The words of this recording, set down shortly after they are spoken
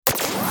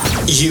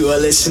You are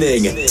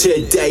listening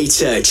to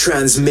Data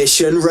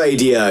Transmission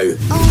Radio.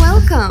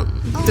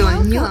 Welcome to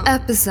a new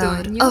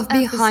episode of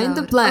Behind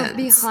the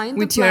Blendz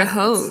with your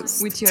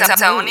host,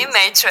 Tony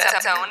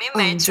Metrc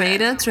on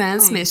Data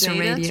Transmission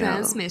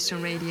Radio.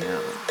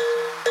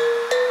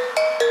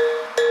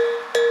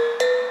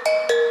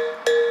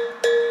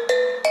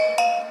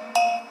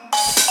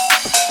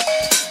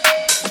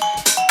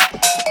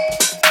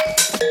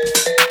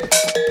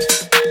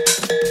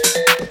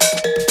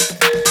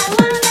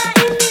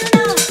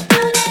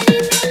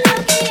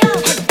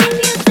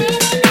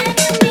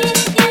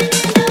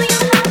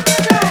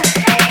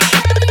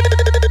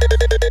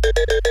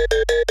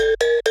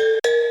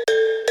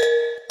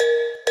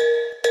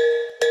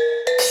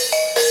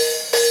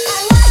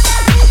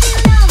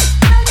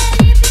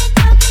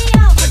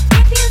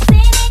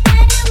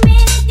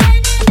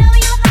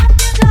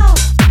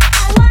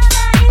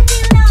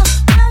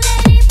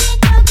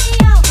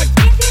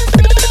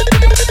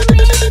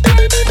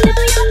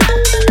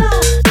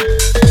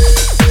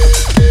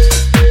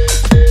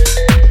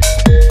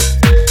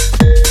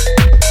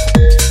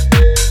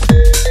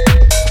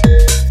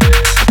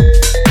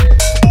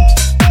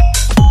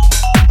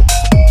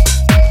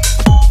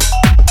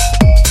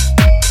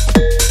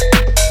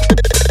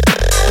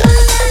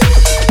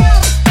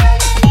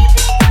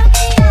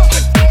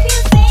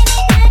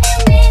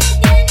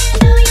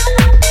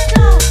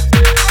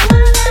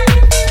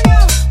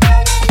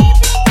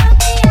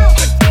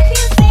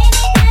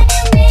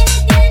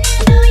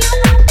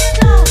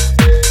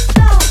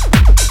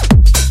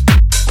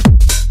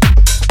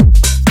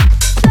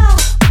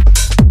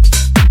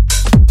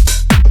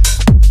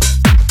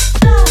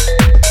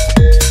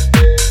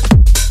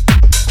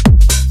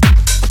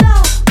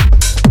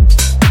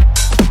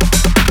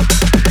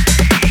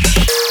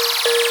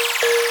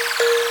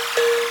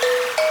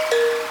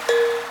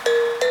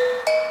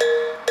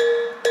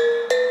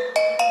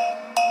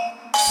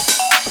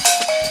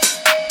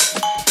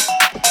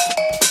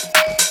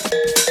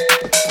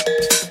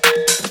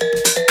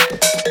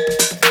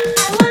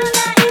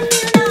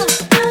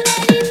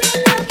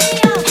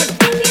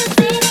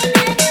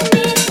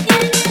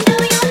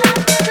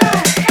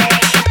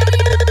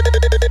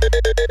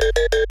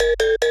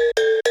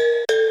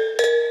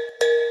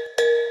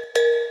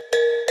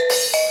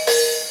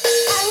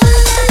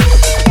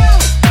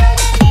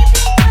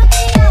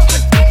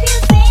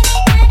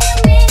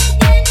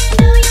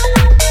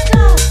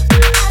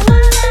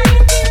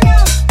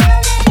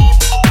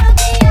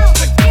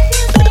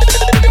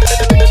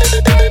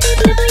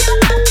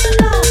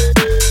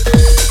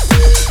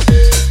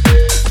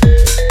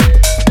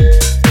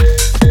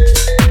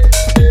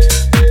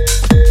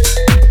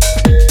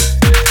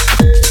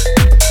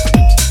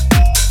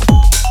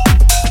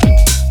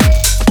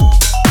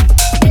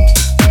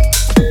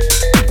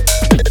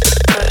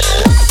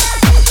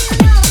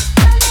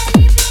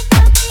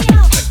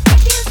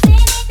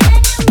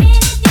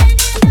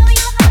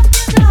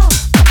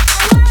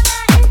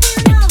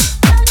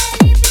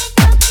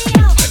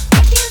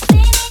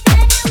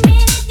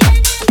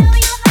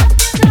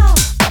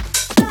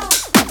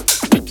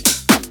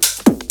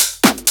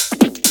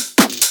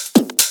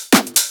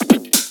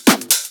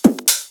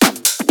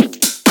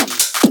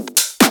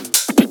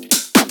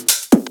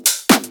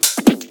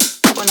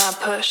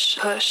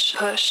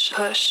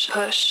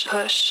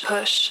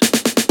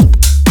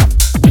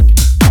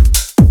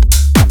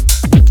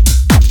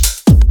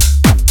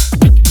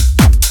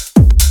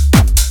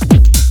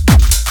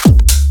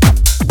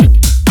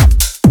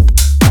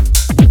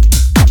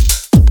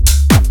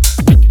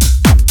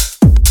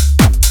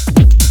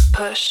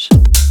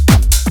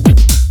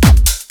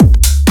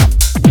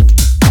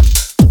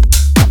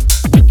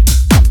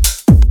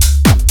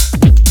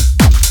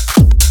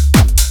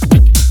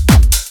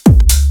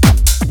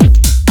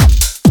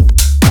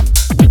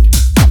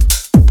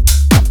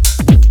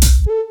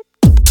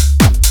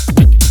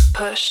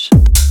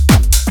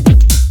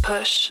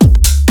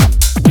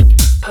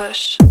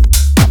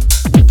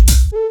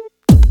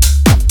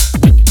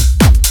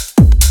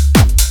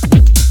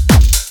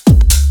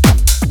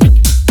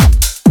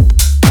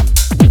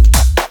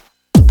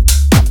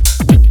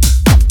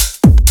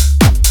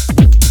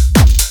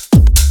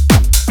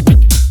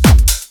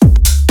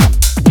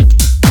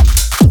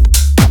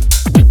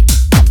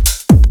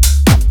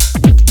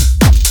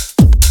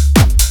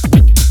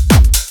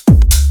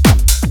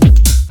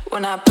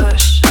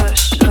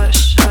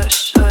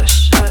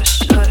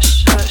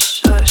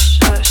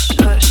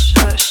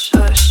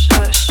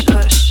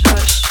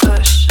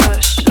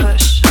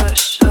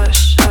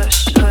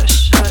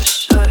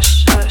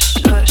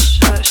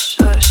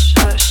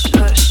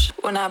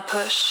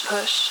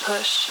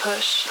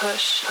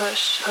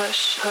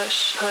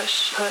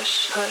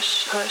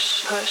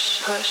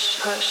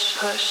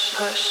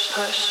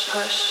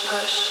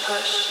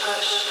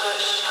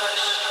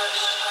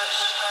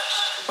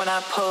 When I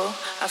pull,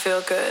 I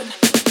feel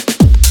good.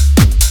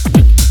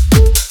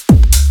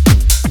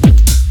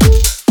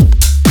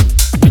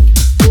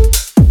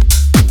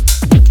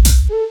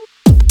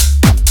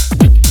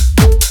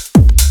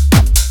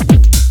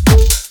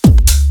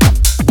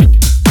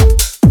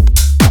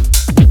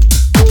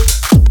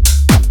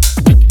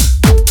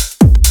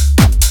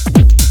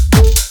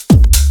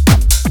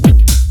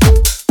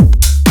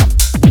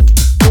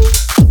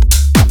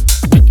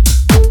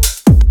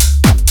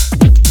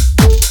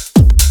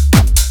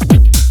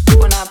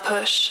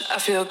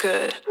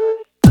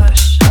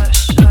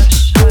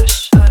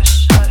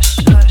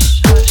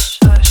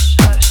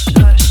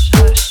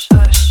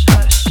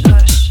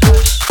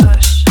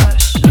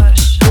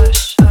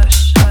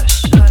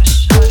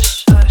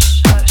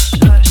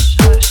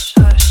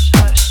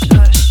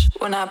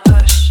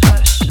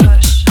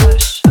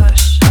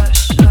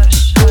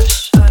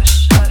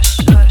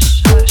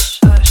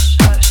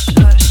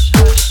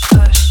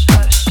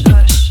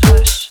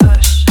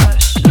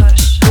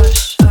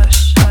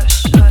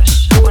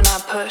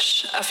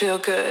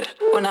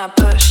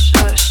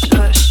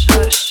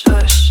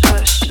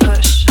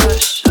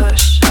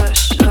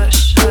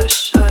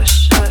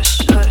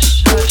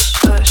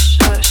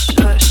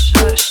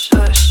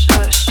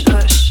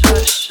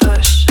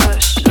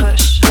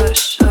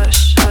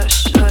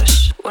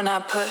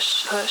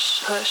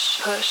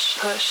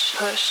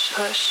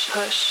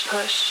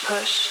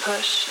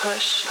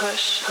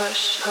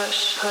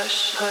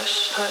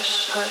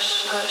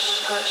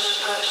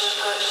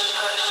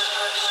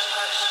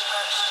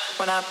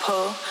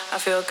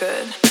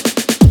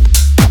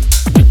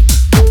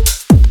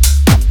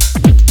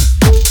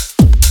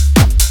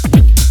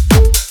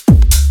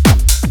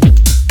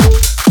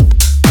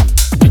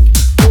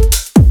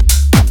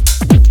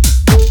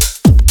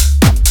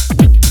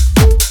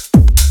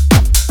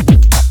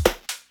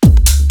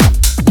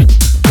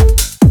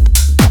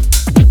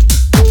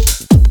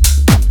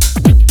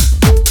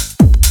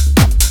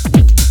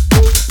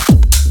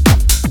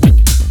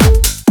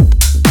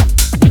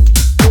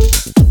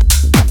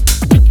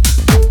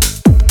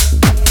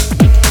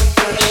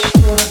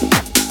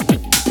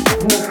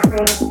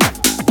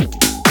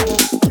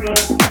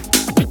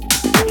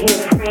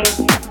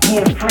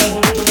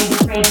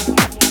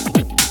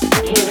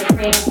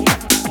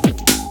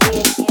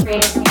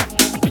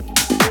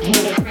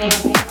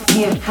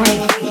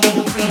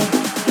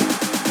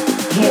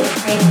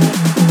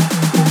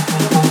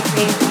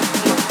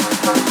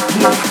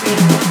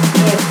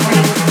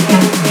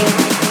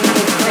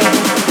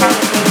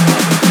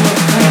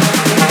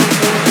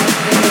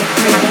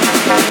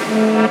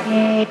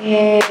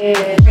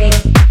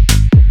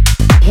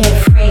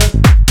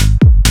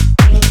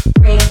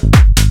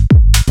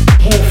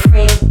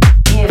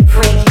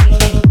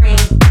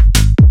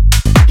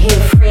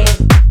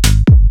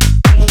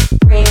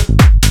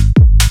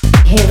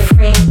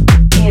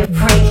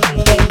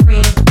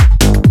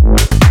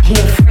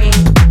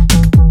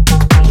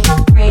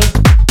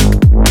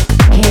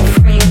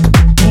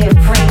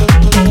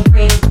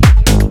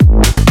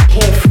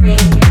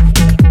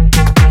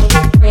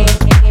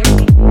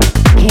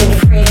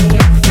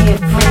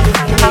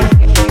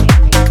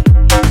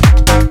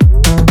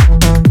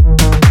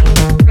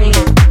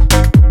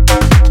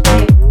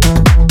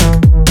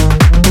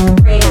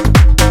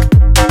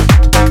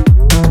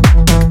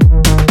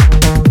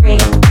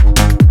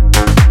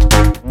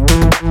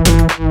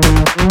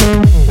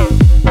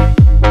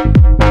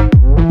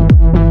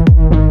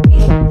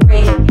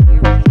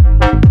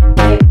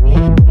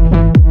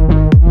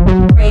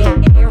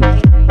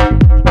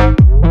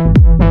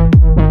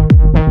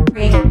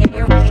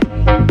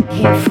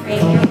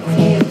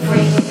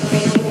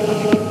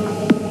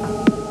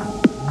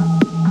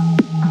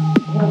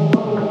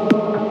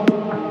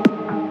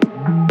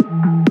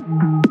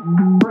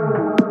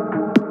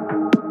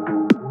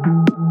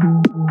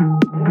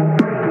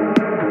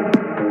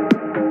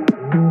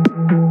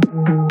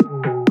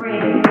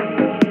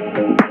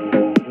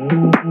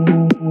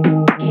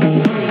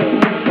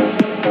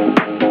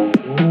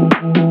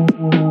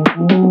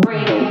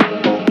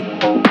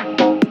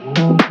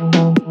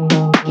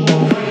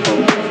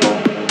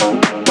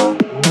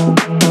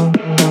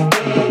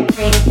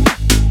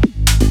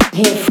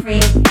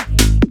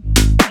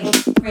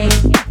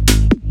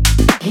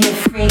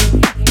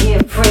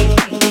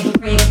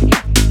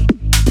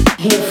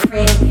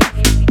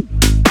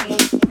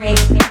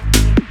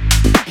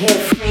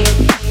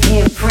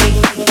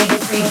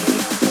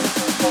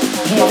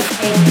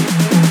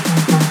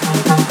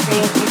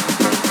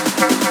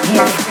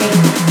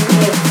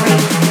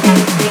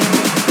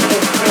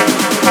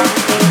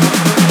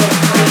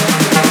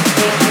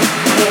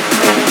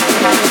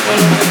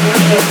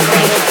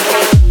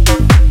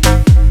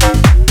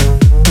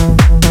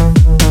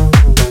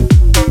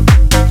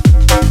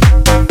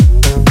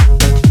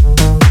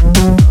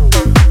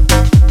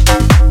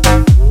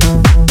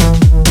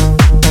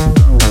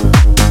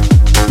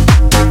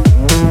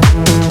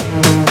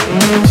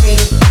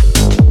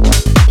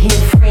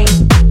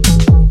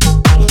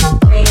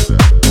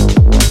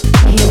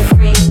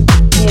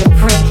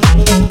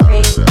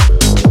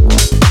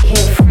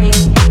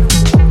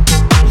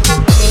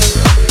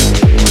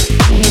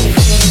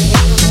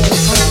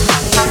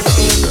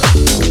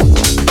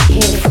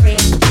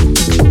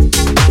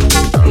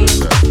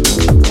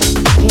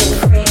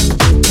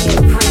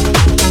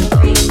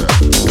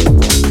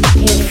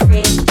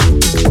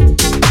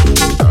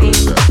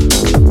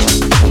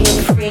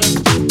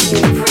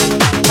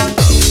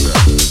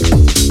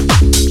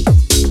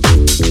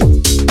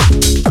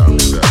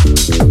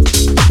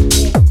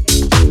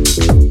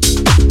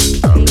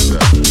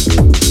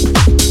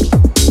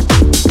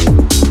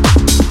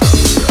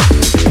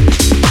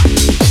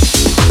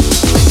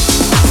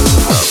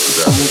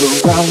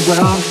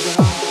 round,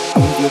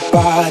 move your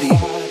body.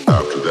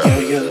 Yeah,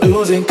 you're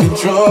losing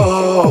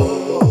control.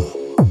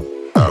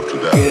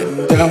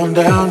 Getting down,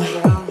 down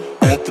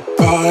at the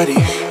party.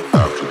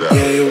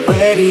 Yeah, you're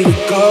ready to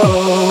go.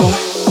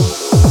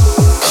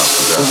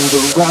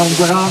 Move around,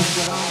 round,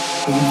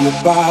 move your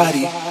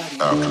body.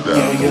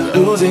 Yeah, you're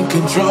losing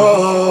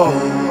control.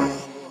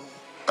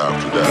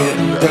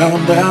 Getting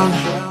down, down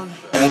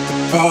at the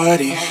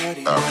party.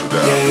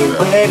 Yeah, you're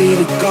ready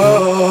to go.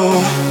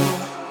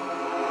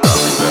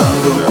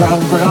 Move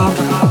around, round,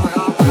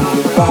 move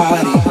your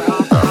body.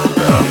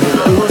 Yeah, you're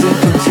losing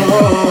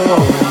control.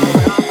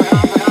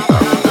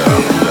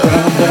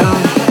 Getting down, down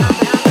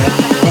at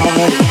the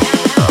party.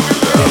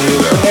 Yeah,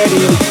 you're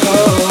ready to go.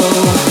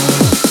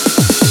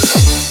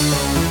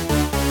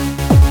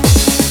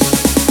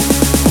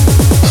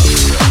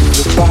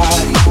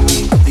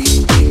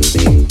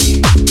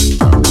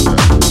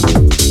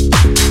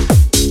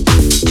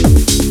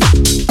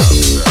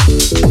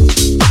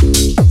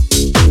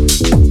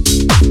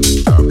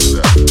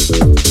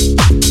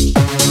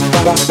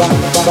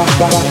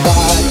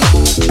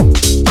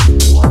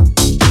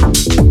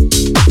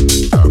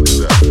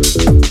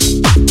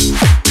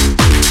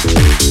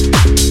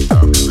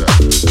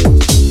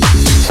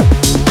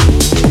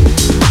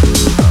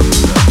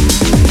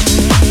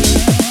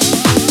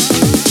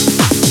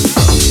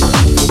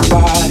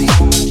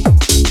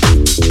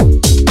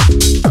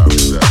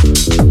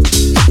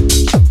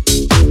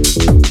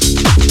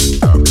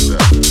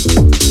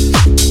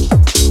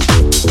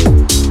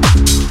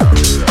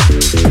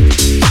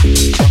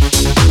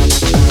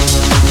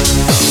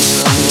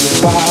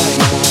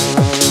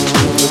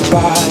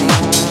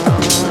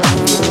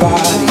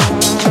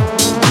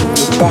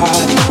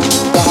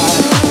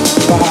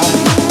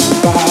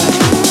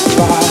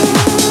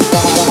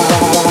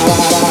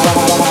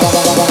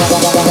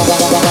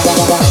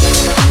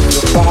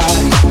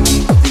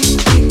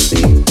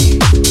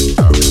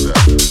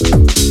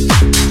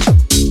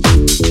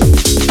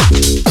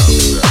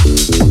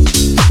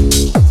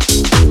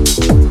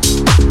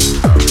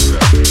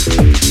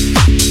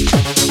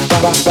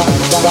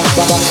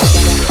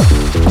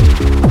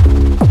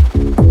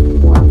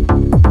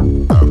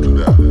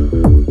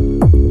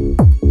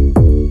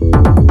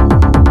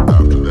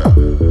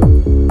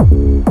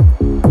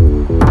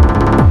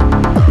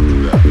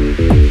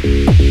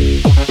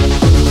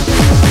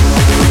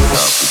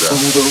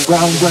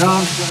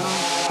 Round,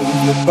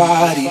 move your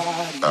body.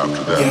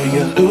 Yeah,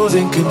 you're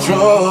losing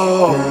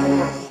control.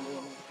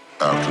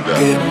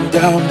 Getting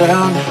down,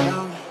 down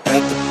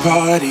at the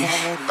party.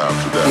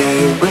 Yeah,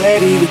 you're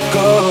ready to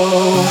go.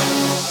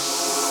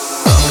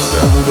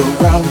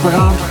 Move around,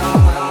 round,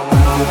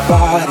 move your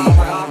body.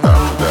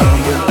 Yeah,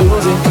 you're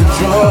losing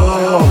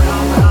control.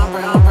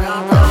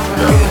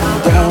 Getting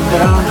down,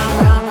 down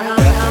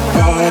at the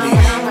party.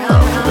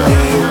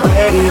 Yeah, you're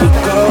ready to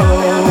go.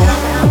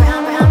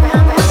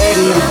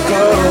 Ready to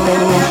go,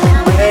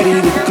 ready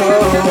to go,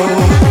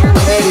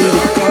 ready to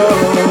go,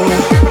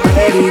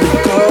 ready to go, ready to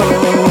go,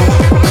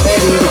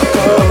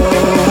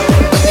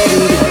 ready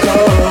to go,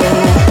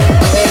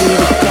 ready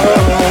to go,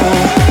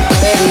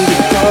 ready to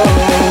go,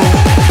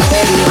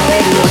 ready,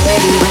 ready,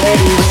 ready,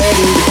 ready,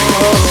 ready to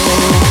go,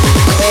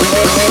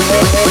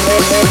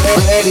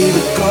 ready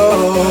to go.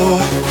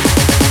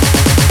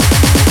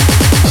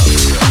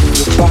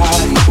 Your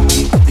body.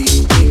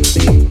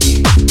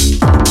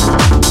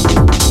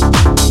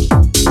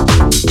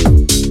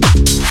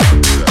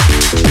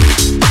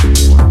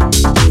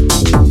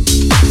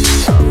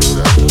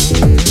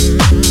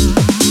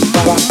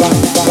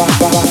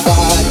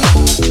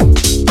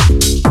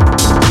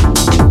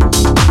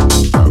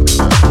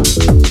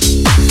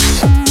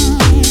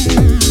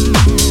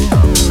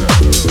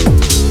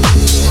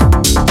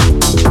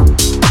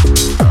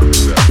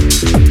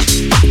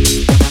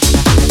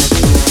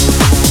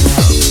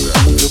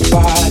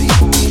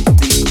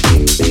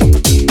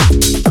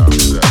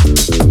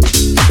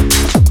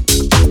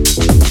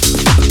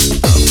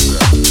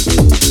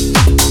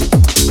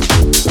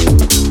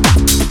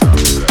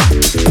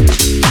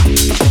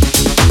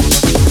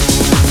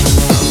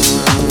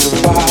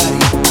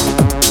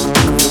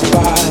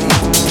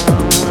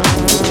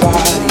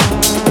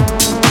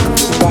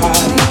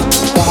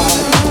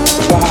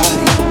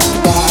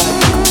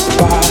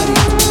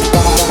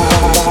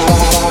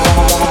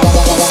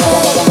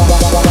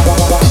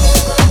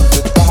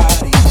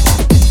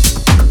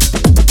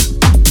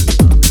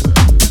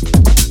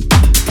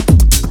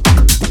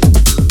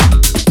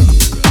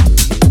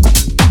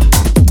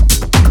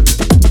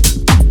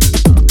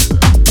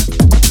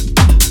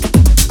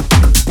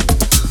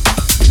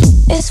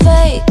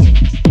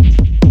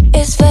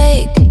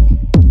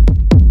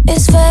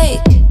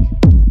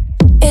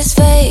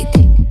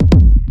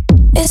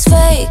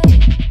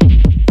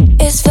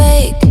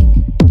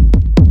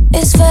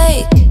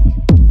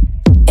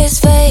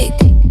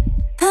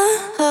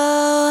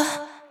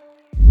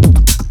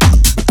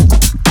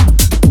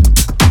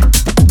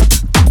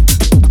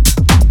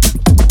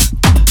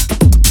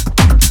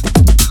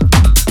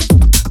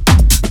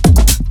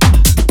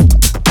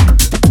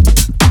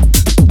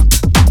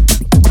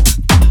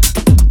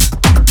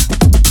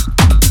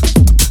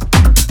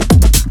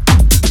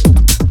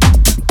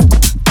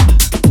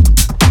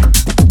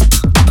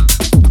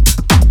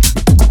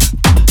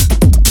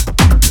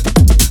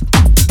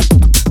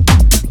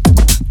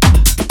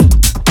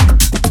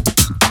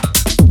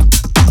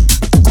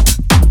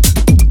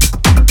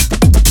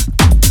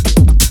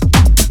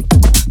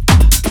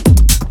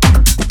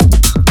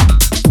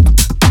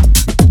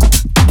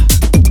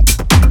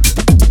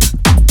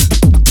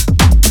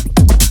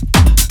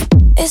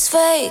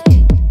 fake.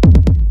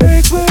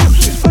 Fake lips,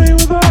 she's playing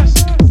with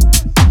us.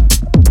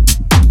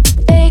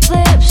 Fake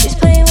lips, she's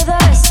playing with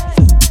us.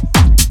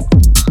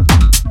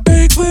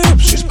 Fake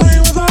lips, she's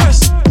playing with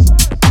us.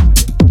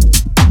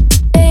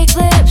 Fake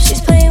lips,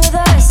 she's playing with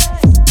us.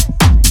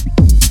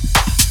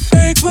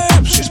 Fake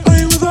lips, she's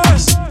playing with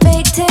us.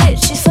 Fake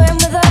tits, she's flirting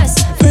with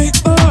us.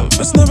 Fake love,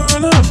 it's never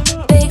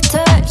enough. Fake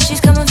touch,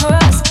 she's coming for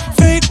us.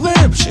 Fake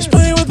lips, she's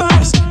playing with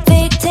us.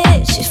 Fake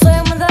tits, she's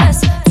flirting with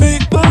us.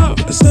 Fake love,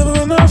 it's never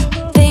enough.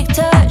 Fake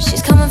touch,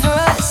 she's coming for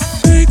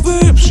us. Fake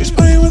lips, she's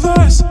playing with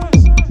us.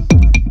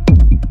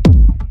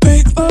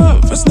 Fake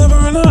love, it's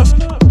never enough.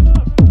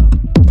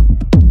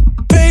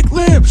 Fake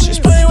lips, she's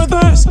playing with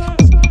us.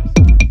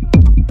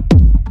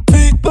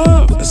 Fake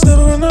love, it's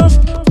never enough.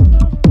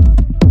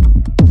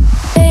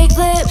 Fake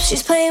lips,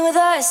 she's playing with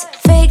us.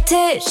 Fake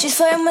tits, she's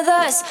flirting with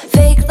us.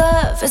 Fake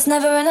love, it's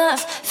never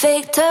enough.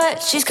 Fake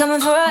touch, she's coming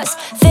for us.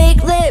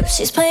 Fake lips,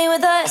 she's playing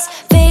with us.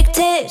 Fake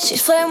tits,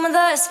 she's flirting with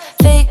us.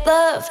 Fake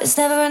love, it's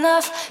never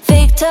enough.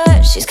 Fake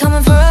touch, she's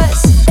coming for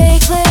us.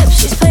 Fake lips,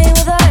 she's playing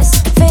with us.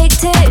 Fake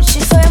tits,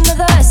 she's flirting with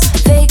us.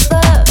 Fake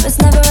love, it's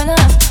never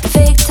enough.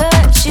 Fake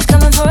touch, she's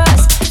coming for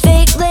us.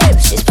 Fake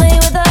lips, she's playing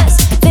with us.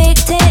 Fake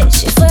tits,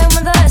 she's flirting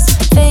with us.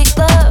 Fake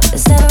love,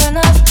 it's never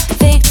enough.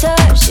 Fake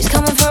touch, she's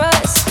coming for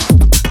us.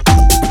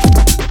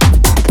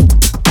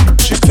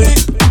 She's fake.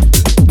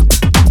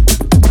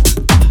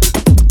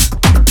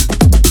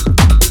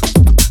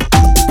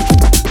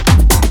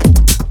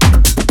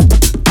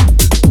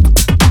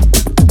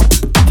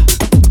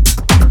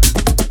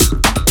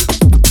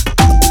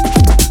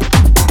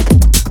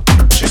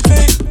 She's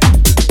fake.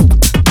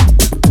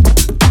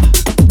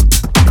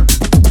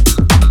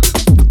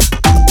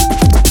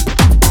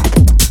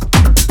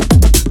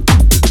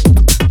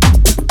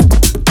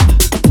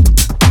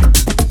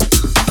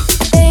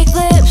 Fake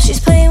lips, she's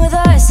playing with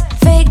us.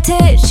 Fake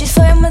tits, she's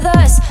flirting with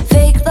us.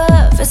 Fake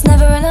love, it's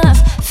never enough.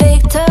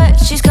 Fake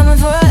touch, she's coming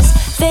for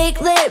us.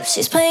 Fake lips,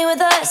 she's playing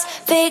with us.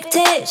 Fake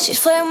tits, she's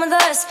flirting with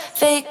us.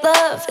 Fake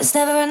love, it's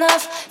never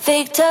enough.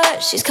 Fake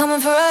touch, she's coming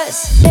for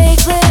us.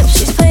 Fake lips,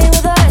 she's playing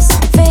with us.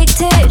 Fake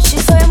tits,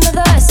 she's flirting with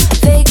us.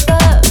 Fake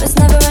love, it's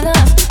never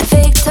enough.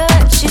 Fake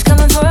touch, she's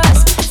coming for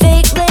us.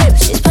 Fake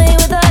lips, she's playing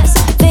with us.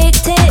 Fake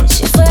tits,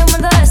 she's flirting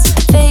with us.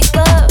 Fake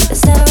love,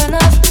 it's never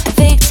enough.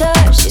 Fake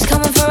touch, she's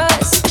coming for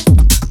us.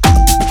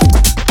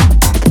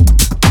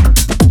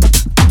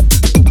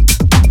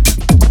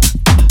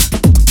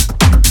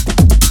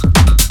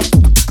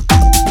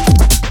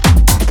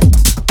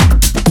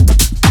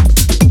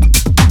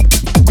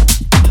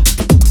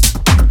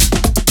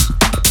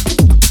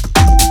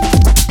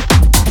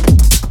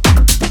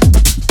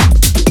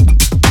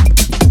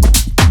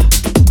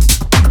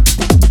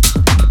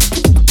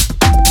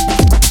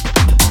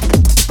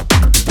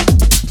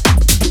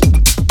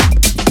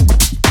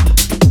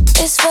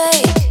 It's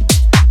fake.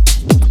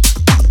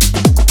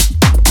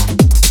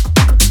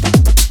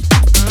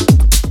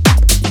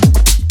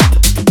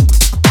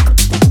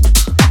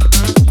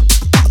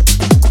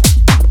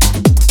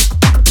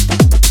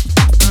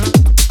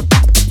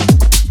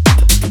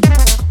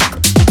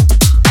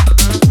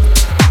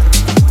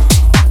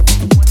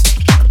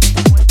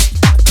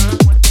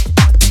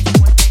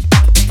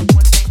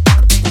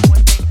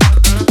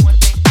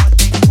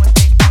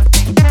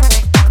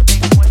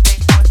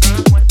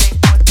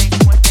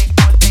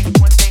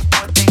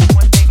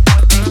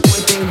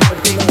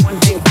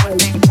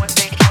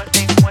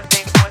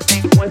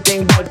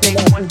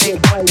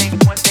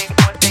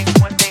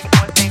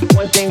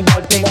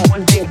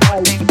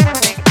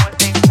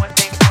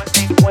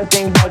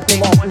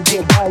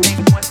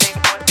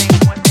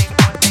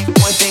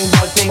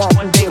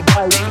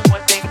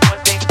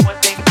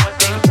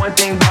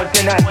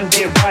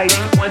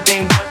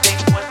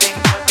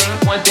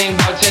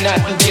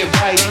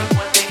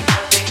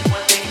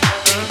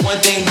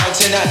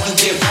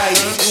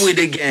 Do it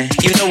again,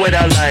 you know what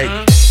I like.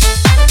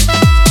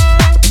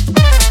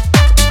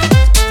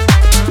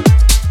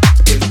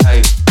 Get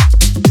hype.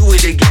 Do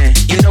it again,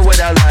 you know what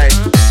I like.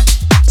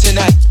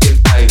 Tonight, get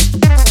hype.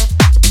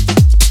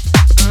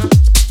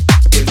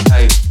 Get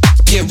hype.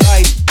 Get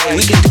right, hey,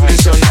 we can do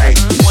this all night.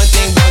 One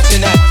thing about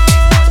tonight.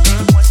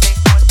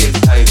 Get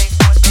hype.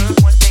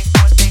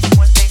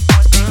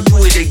 Do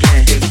it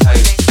again, get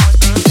hype.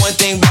 One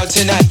thing about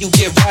tonight, you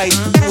get right.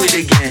 Do it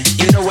again,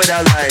 you know what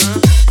I like.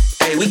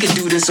 Hey, we can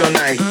do this all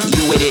night.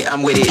 You with it,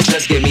 I'm with it.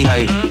 Just get me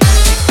hype.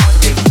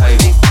 Get hype.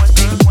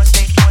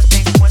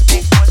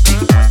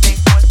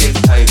 Get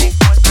hype.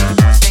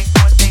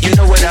 You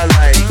know what I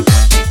like.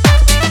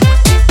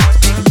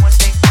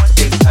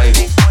 Get hype.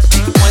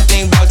 One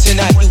thing about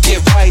tonight, you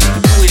get right.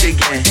 Do it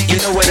again. You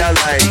know what I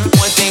like.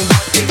 One thing,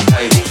 get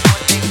hype.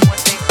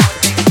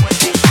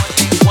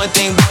 One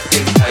thing,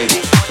 get hype.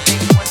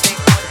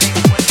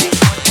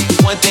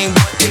 One thing,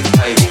 get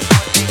hype.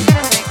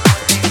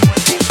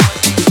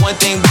 One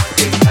thing,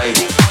 get hype.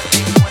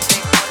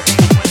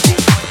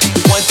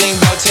 One thing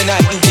about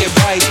tonight, you get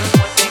right.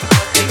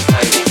 Get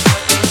hype.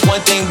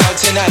 One thing about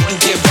tonight, you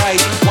get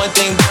right. One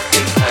thing,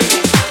 get hype.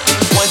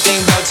 One thing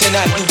about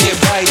tonight, you get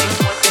right.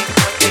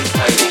 Get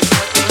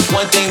hype.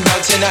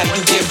 tonight,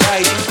 you get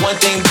right. One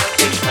thing about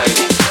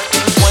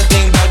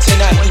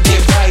tonight, you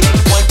get right.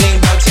 One thing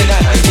about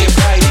tonight, you get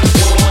right.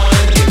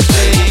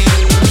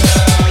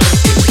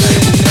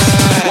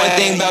 One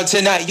thing about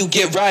tonight, you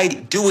get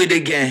right. Do it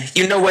again,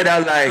 you know what I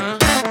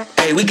like.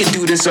 Hey, we can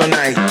do this all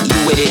night.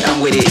 You with it,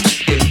 I'm with it.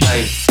 Get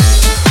right.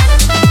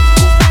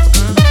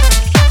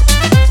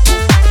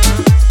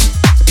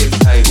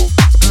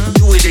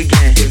 Do it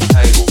again.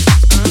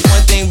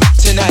 One thing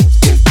tonight.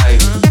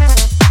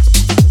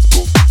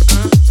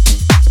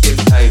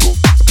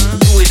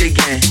 Do it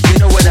again. You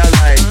know what I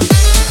like.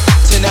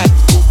 Tonight.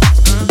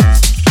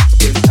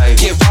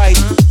 Get right.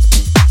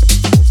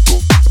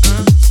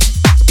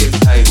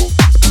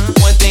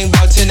 One thing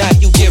about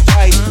tonight, you get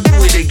right.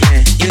 Do it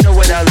again. You know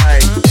what I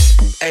like.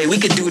 Hey, we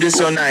could do this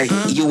all night.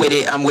 You with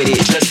it, I'm with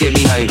it. Just get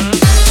me hype.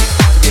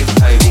 Get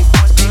hype.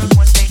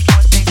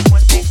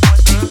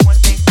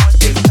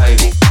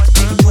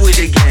 Do it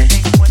again.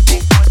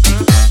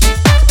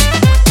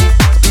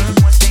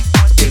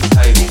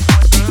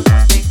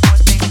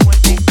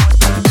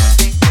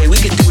 Hey, we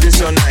can do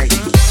this all night.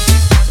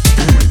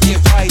 Get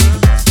right.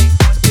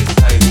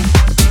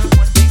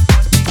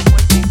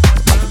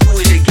 Do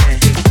it again.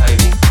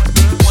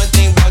 One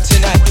thing about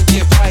tonight, you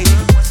get right.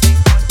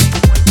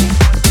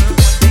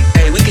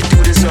 Hey, we can do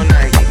this all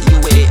night. You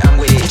with it, I'm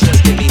with it.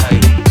 Just get me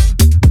hype.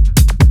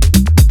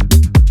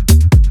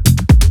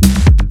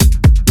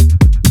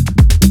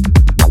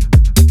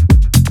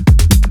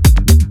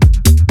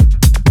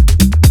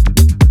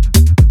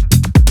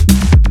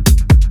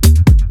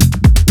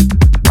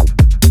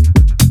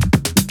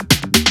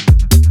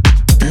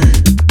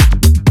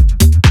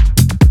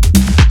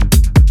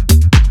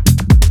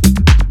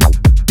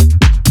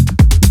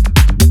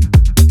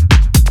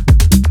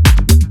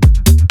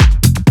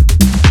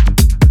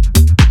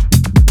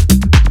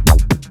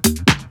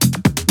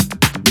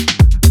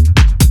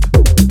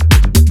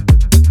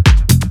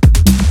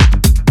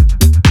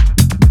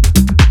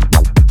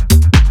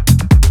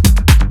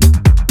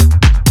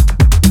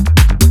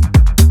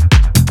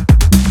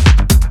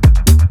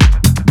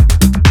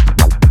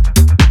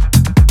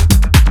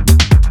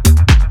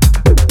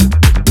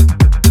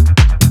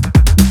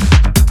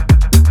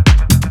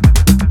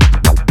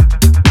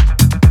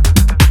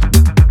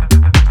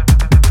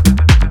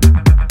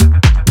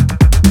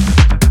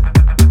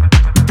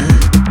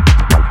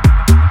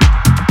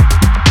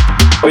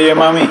 Oye,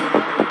 mami,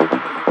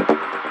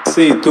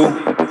 sí, tú,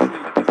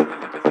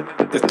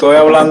 te estoy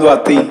hablando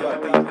a ti.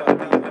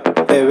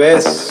 Te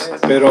ves,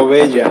 pero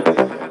bella.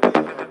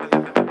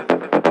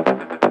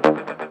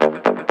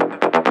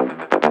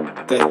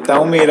 Te he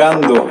estado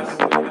mirando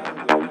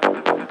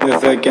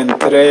desde que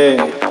entré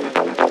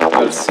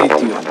al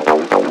sitio.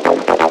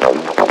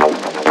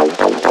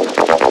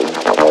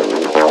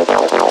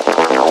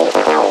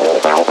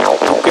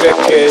 ¿Tú crees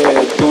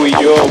que tú y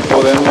yo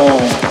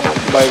podemos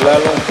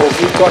bailar un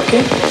poquito aquí?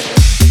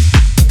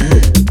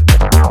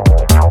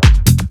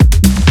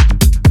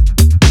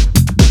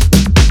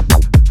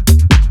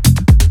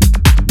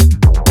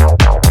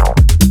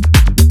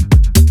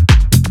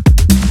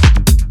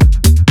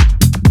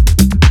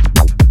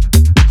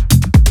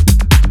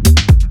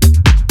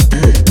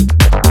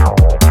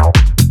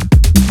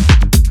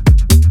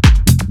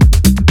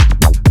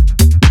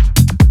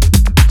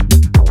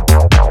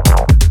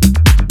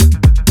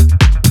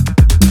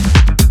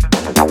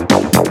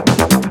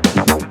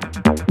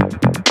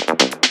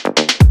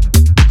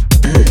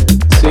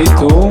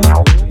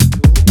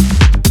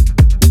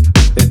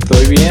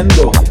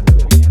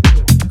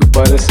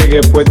 Que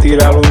puedes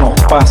tirar unos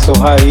pasos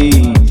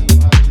ahí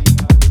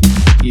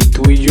y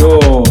tú y yo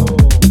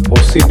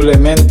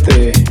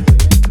posiblemente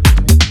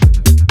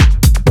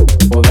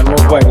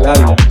podemos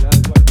bailar.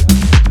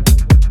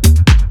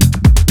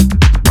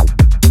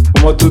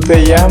 ¿Cómo tú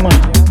te llamas?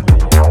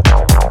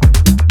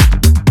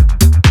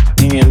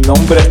 Ni el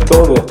nombre es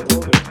todo.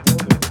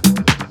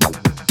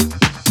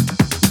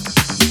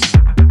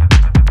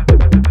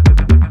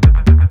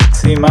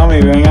 Sí, mami,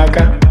 ven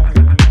acá,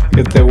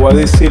 que te voy a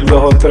decir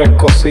 2 o 3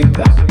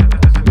 cositas.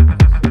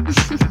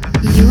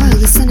 You are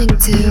listening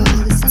to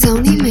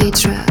Tony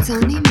Metrc,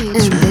 and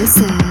this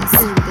is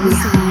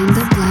Behind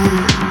the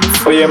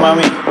Blendz. Oye,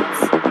 mami,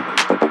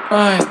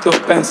 estos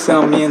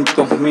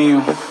pensamientos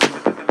míos,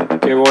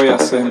 ¿qué voy a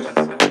hacer?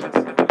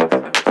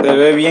 Se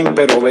ve bien,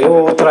 pero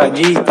veo otra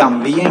allí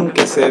también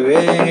que se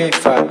ve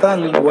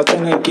fatal. Voy a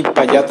tener que ir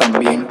para allá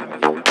también.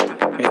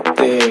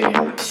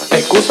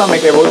 Excúsame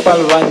que voy para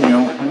el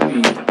baño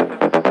y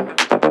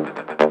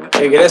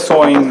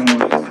regreso en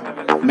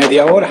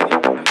media hora.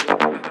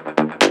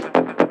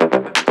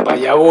 Para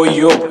allá voy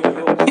yo.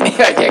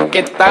 Allá es que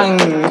están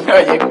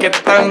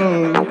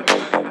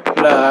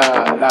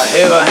las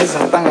jevas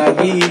esas están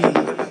allí.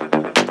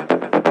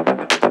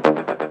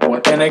 Voy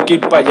a tener que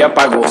ir para allá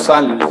para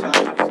gozar.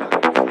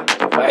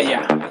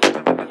 Vaya,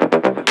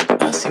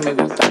 así me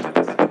gusta.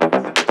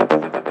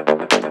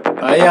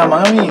 Vaya,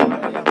 mami.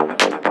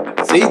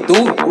 Sí,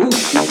 tú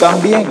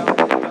también.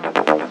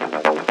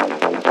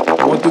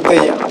 ¿Cómo tú te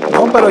llamas?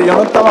 No, pero yo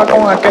no estaba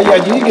con aquella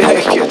allí,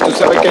 que tú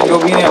sabes que yo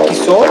vine aquí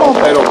solo,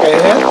 pero ¿qué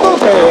es esto?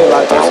 Que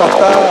la cosa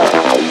está...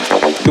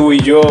 Tú y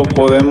yo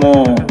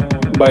podemos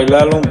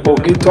bailar un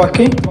poquito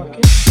aquí.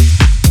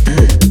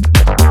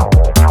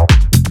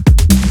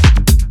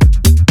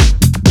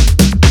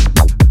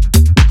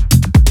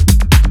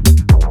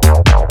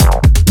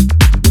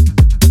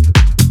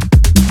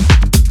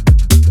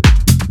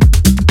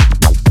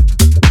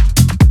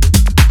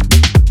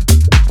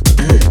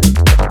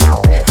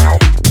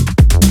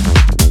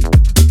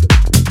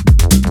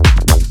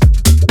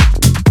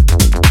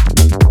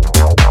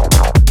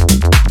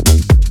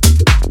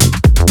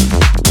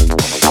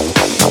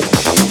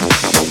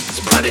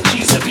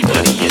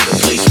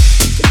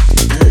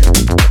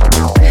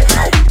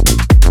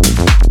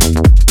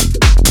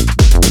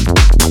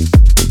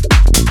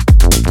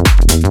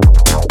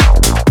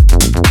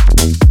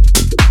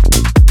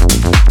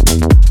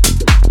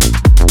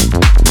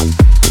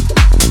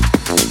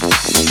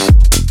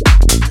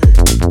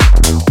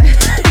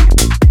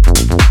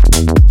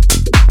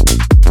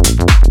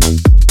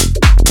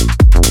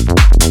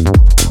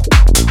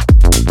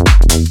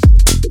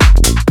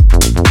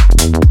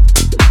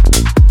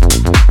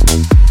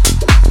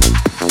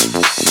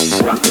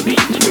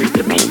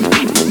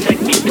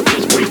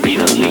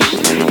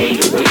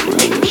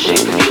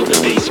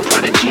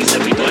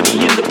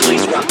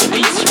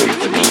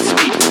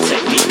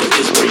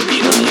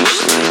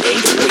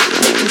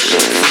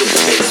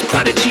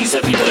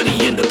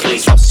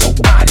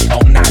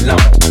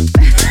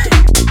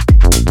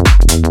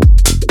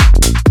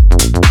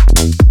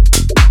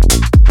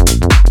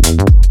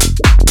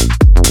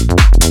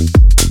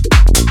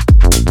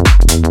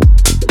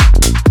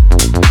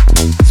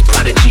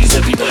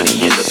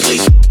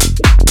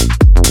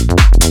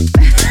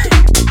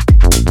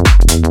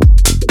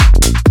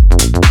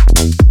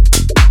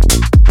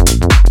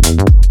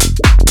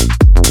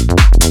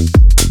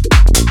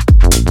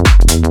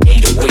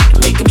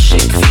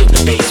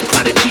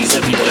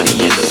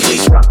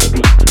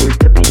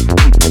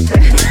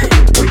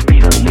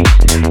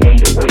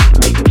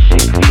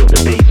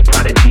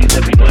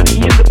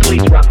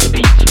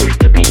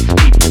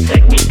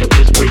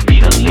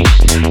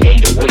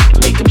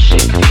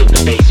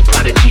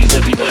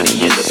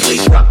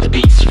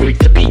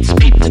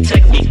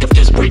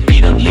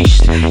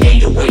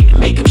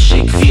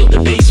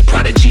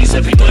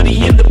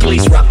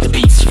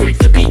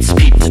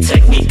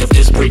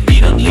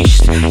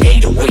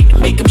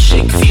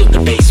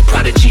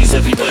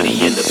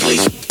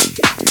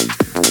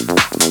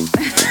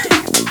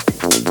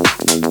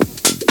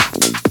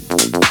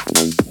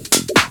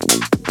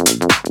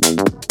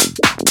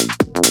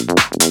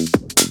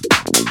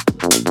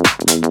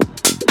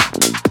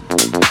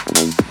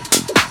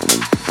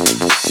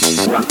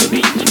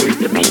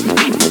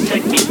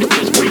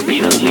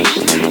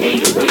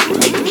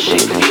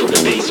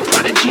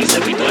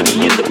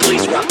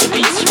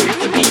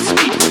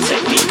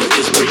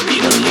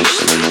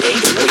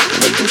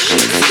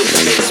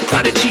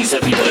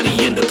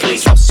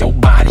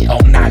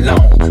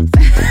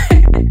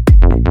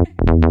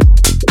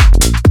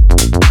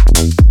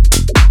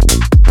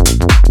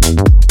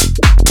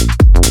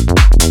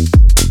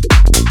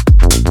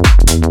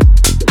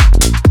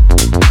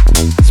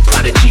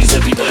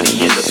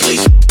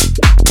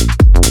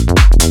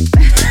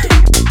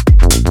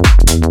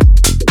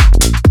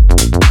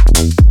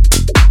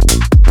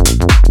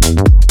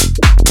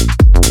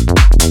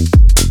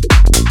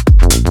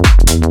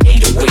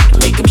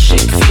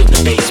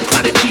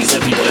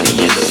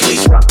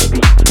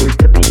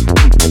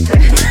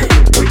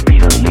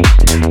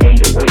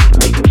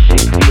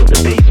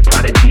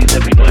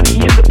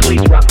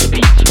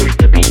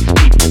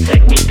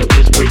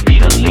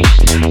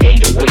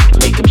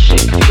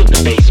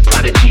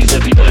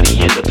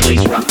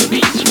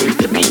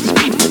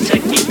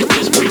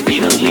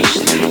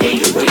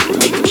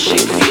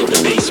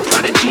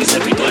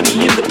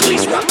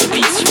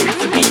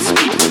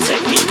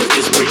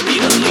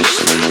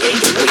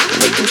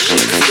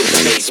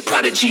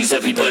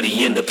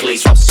 Everybody in the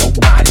place, so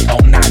body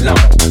all night long.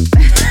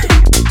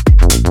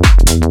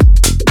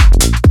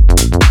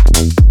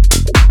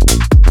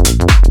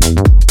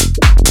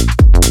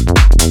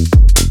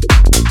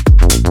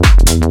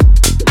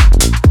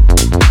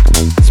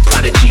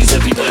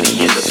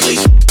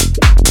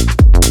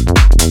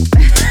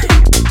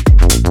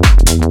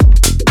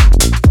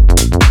 Everybody in the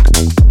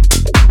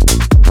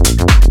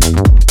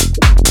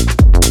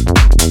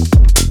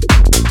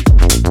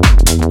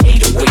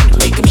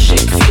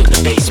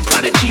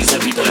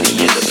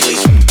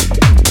place.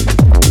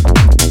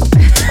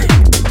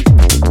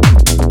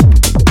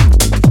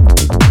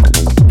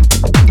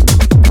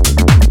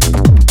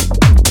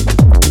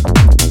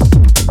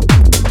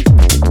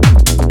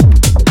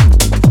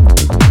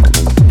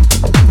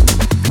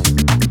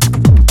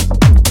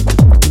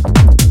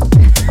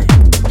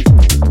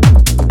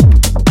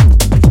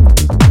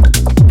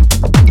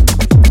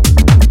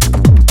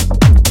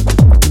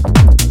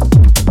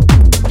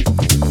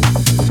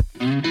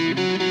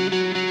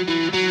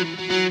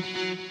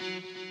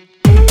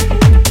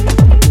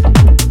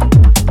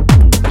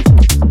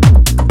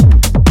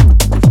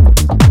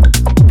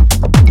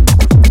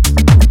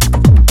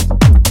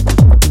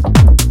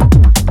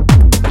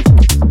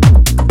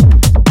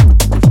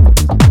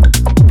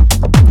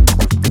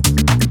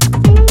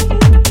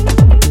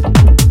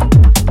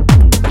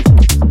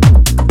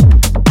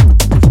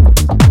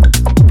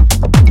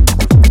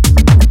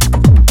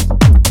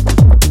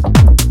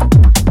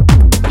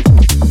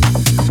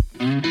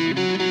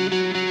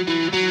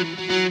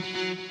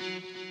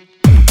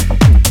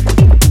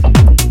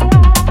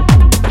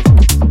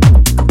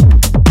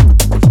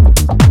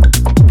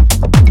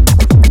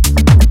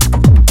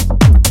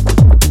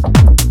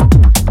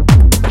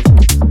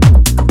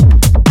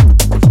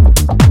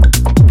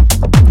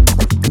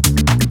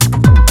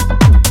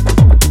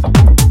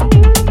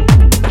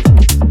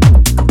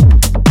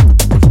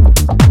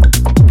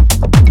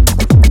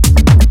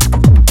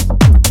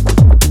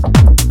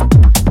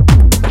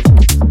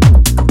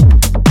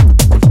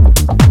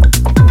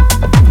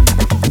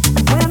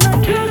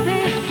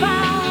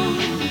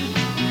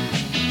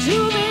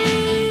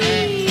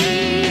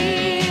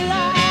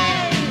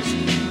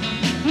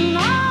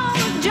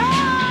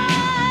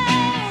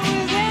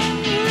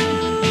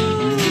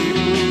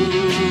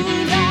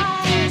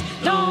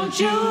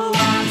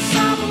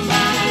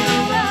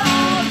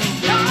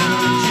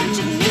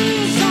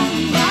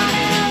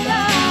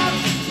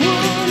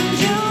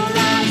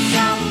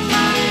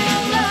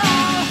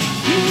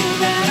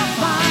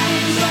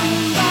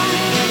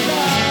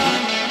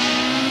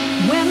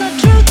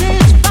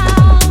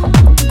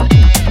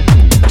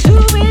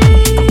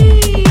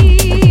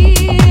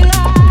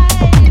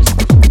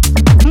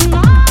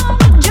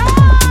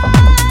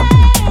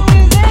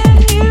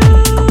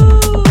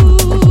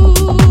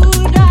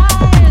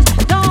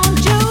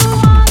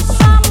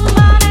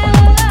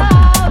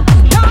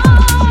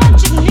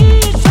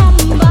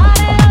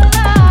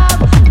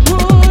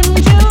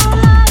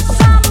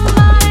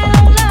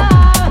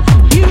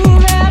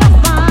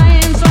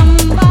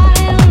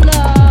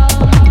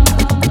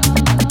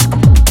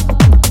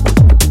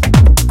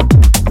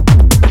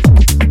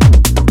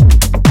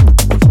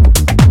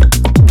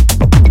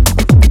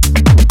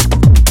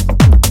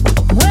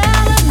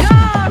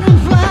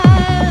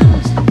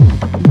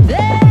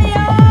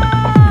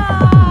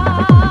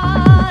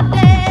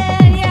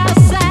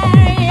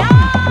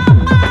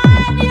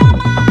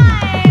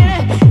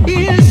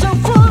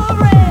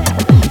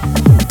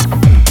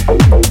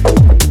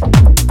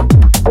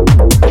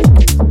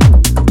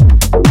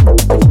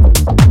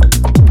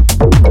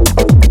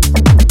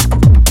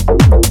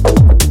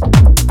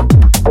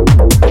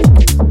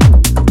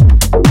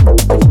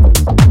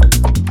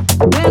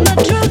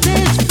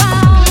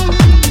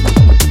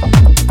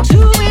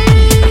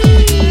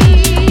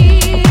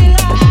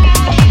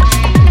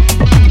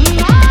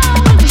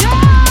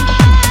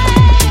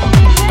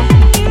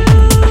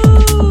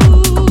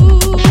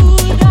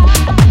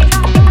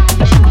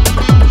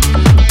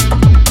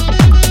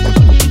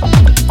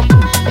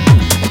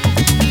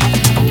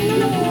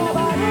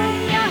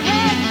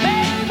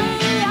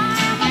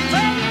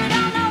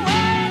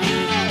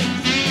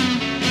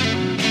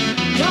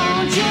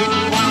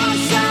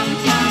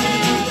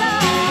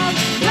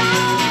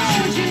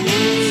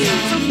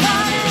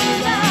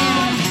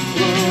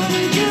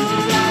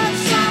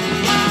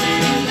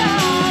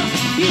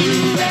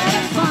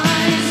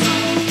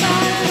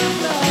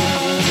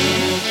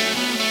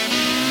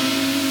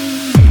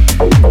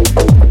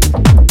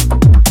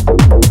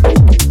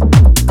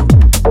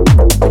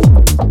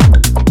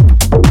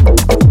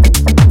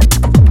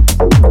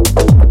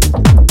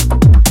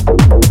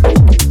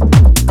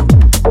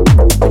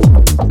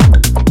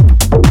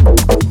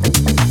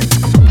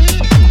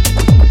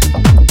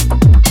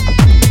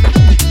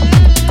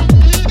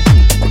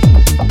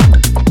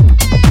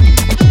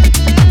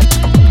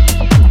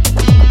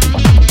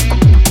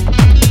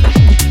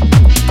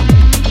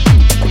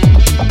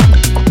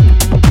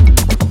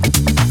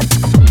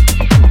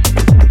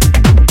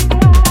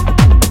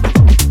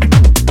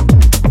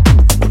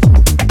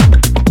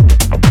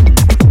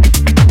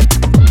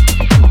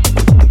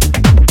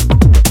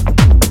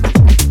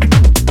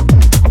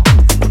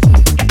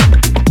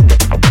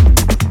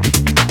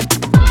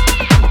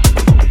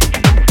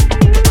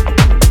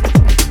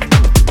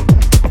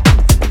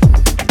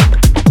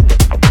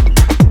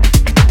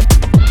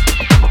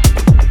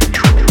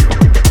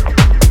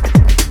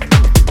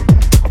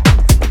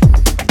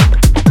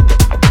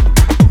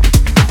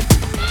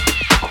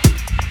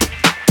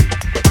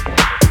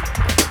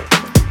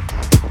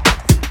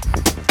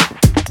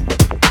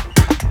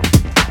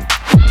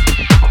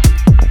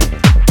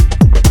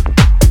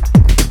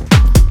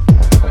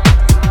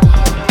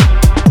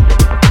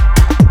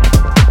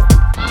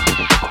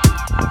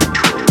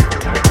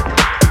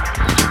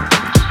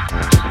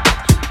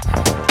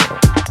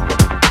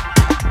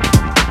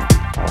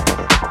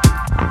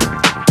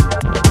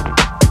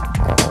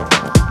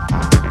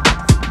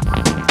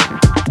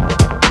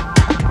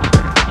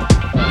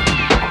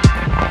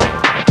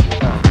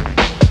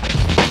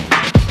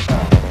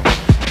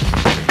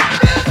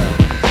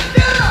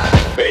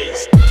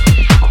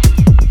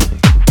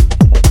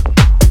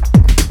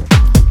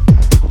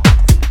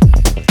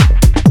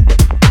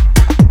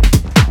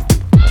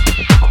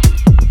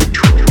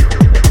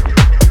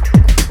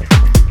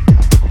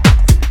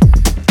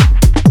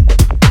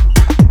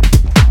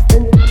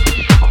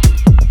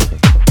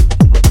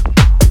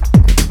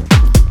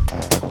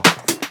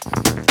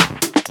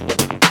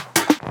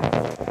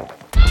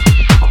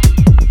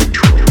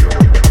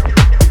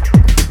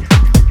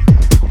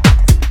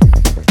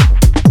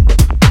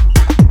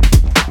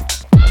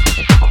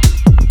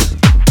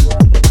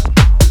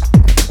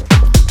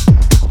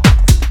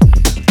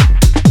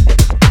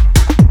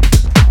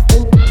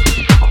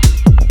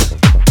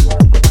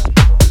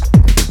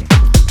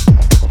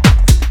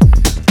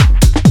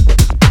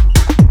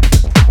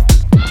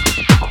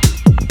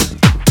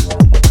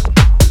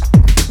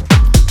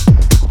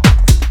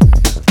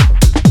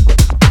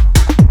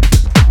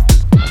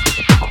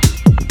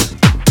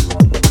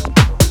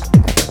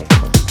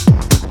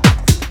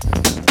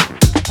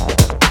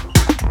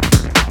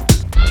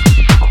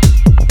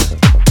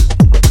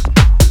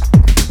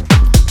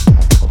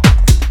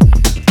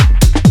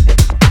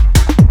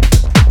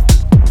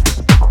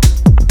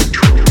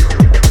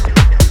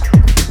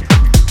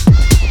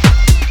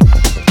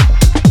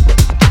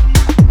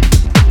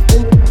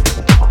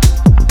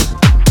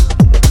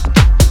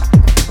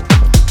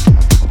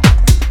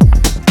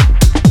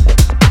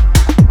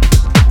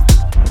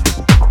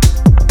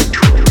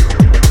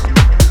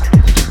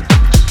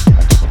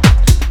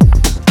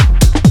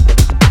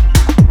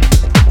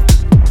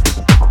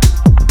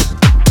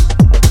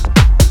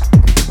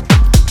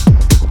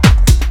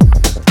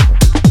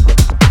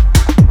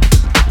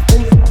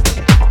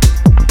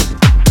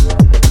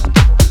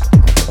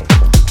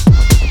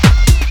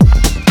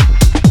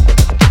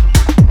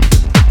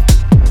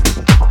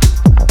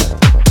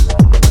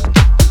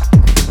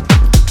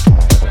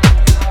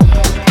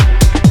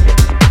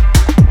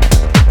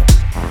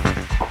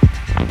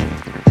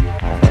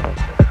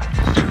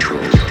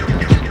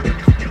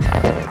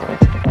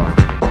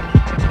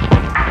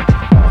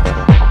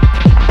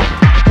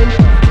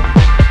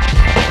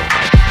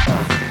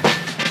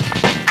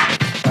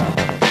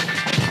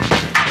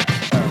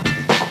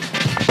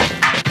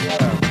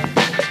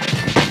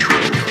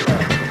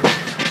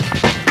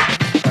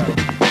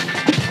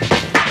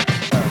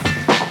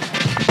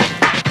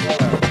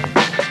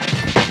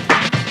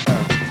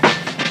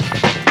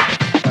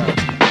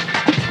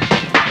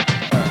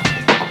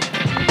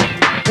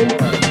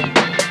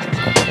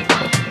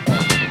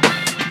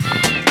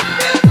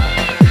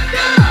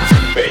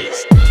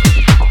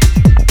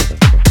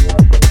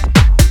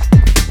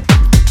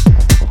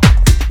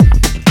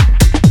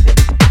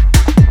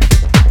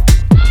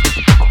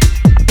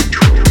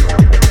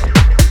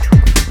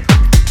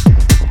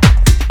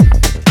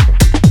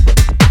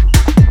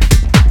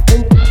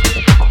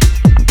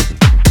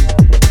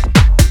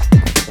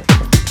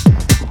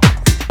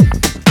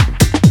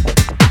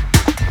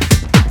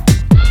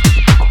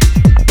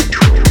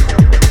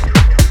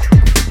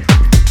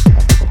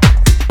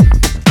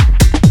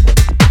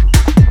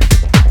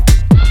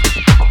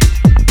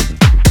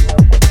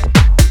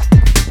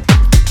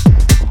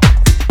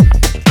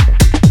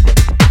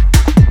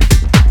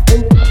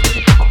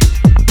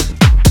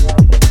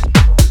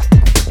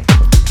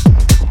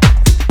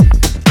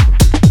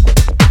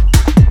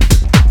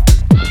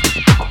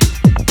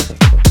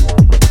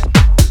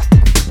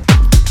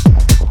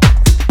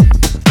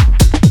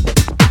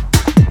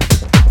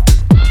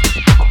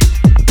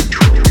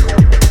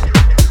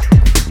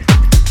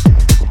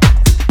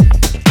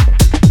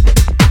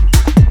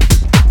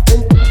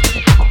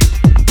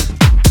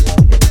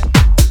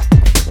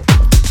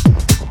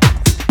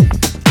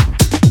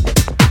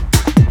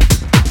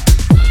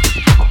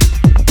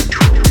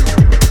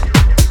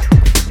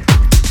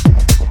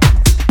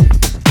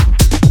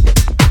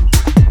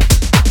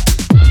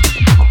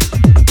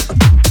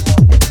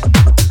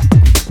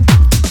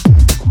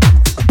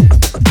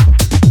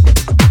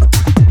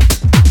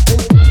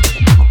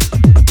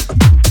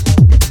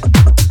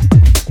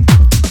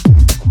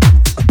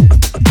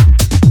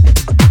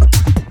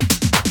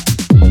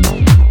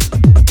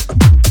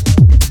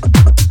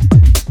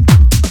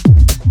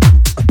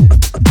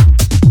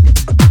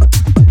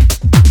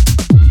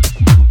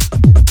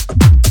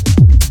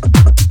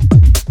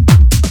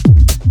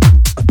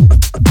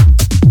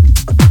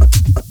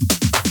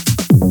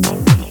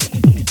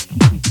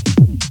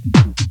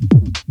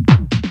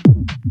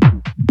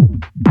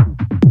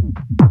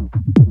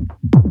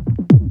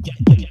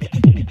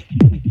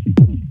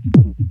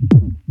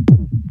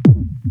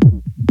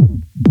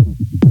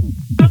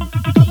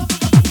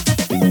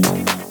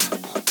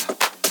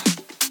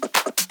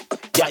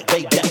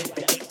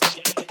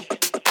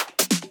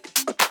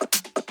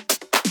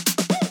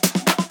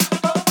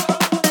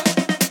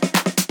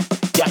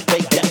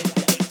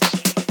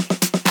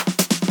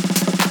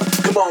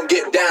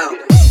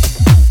 down.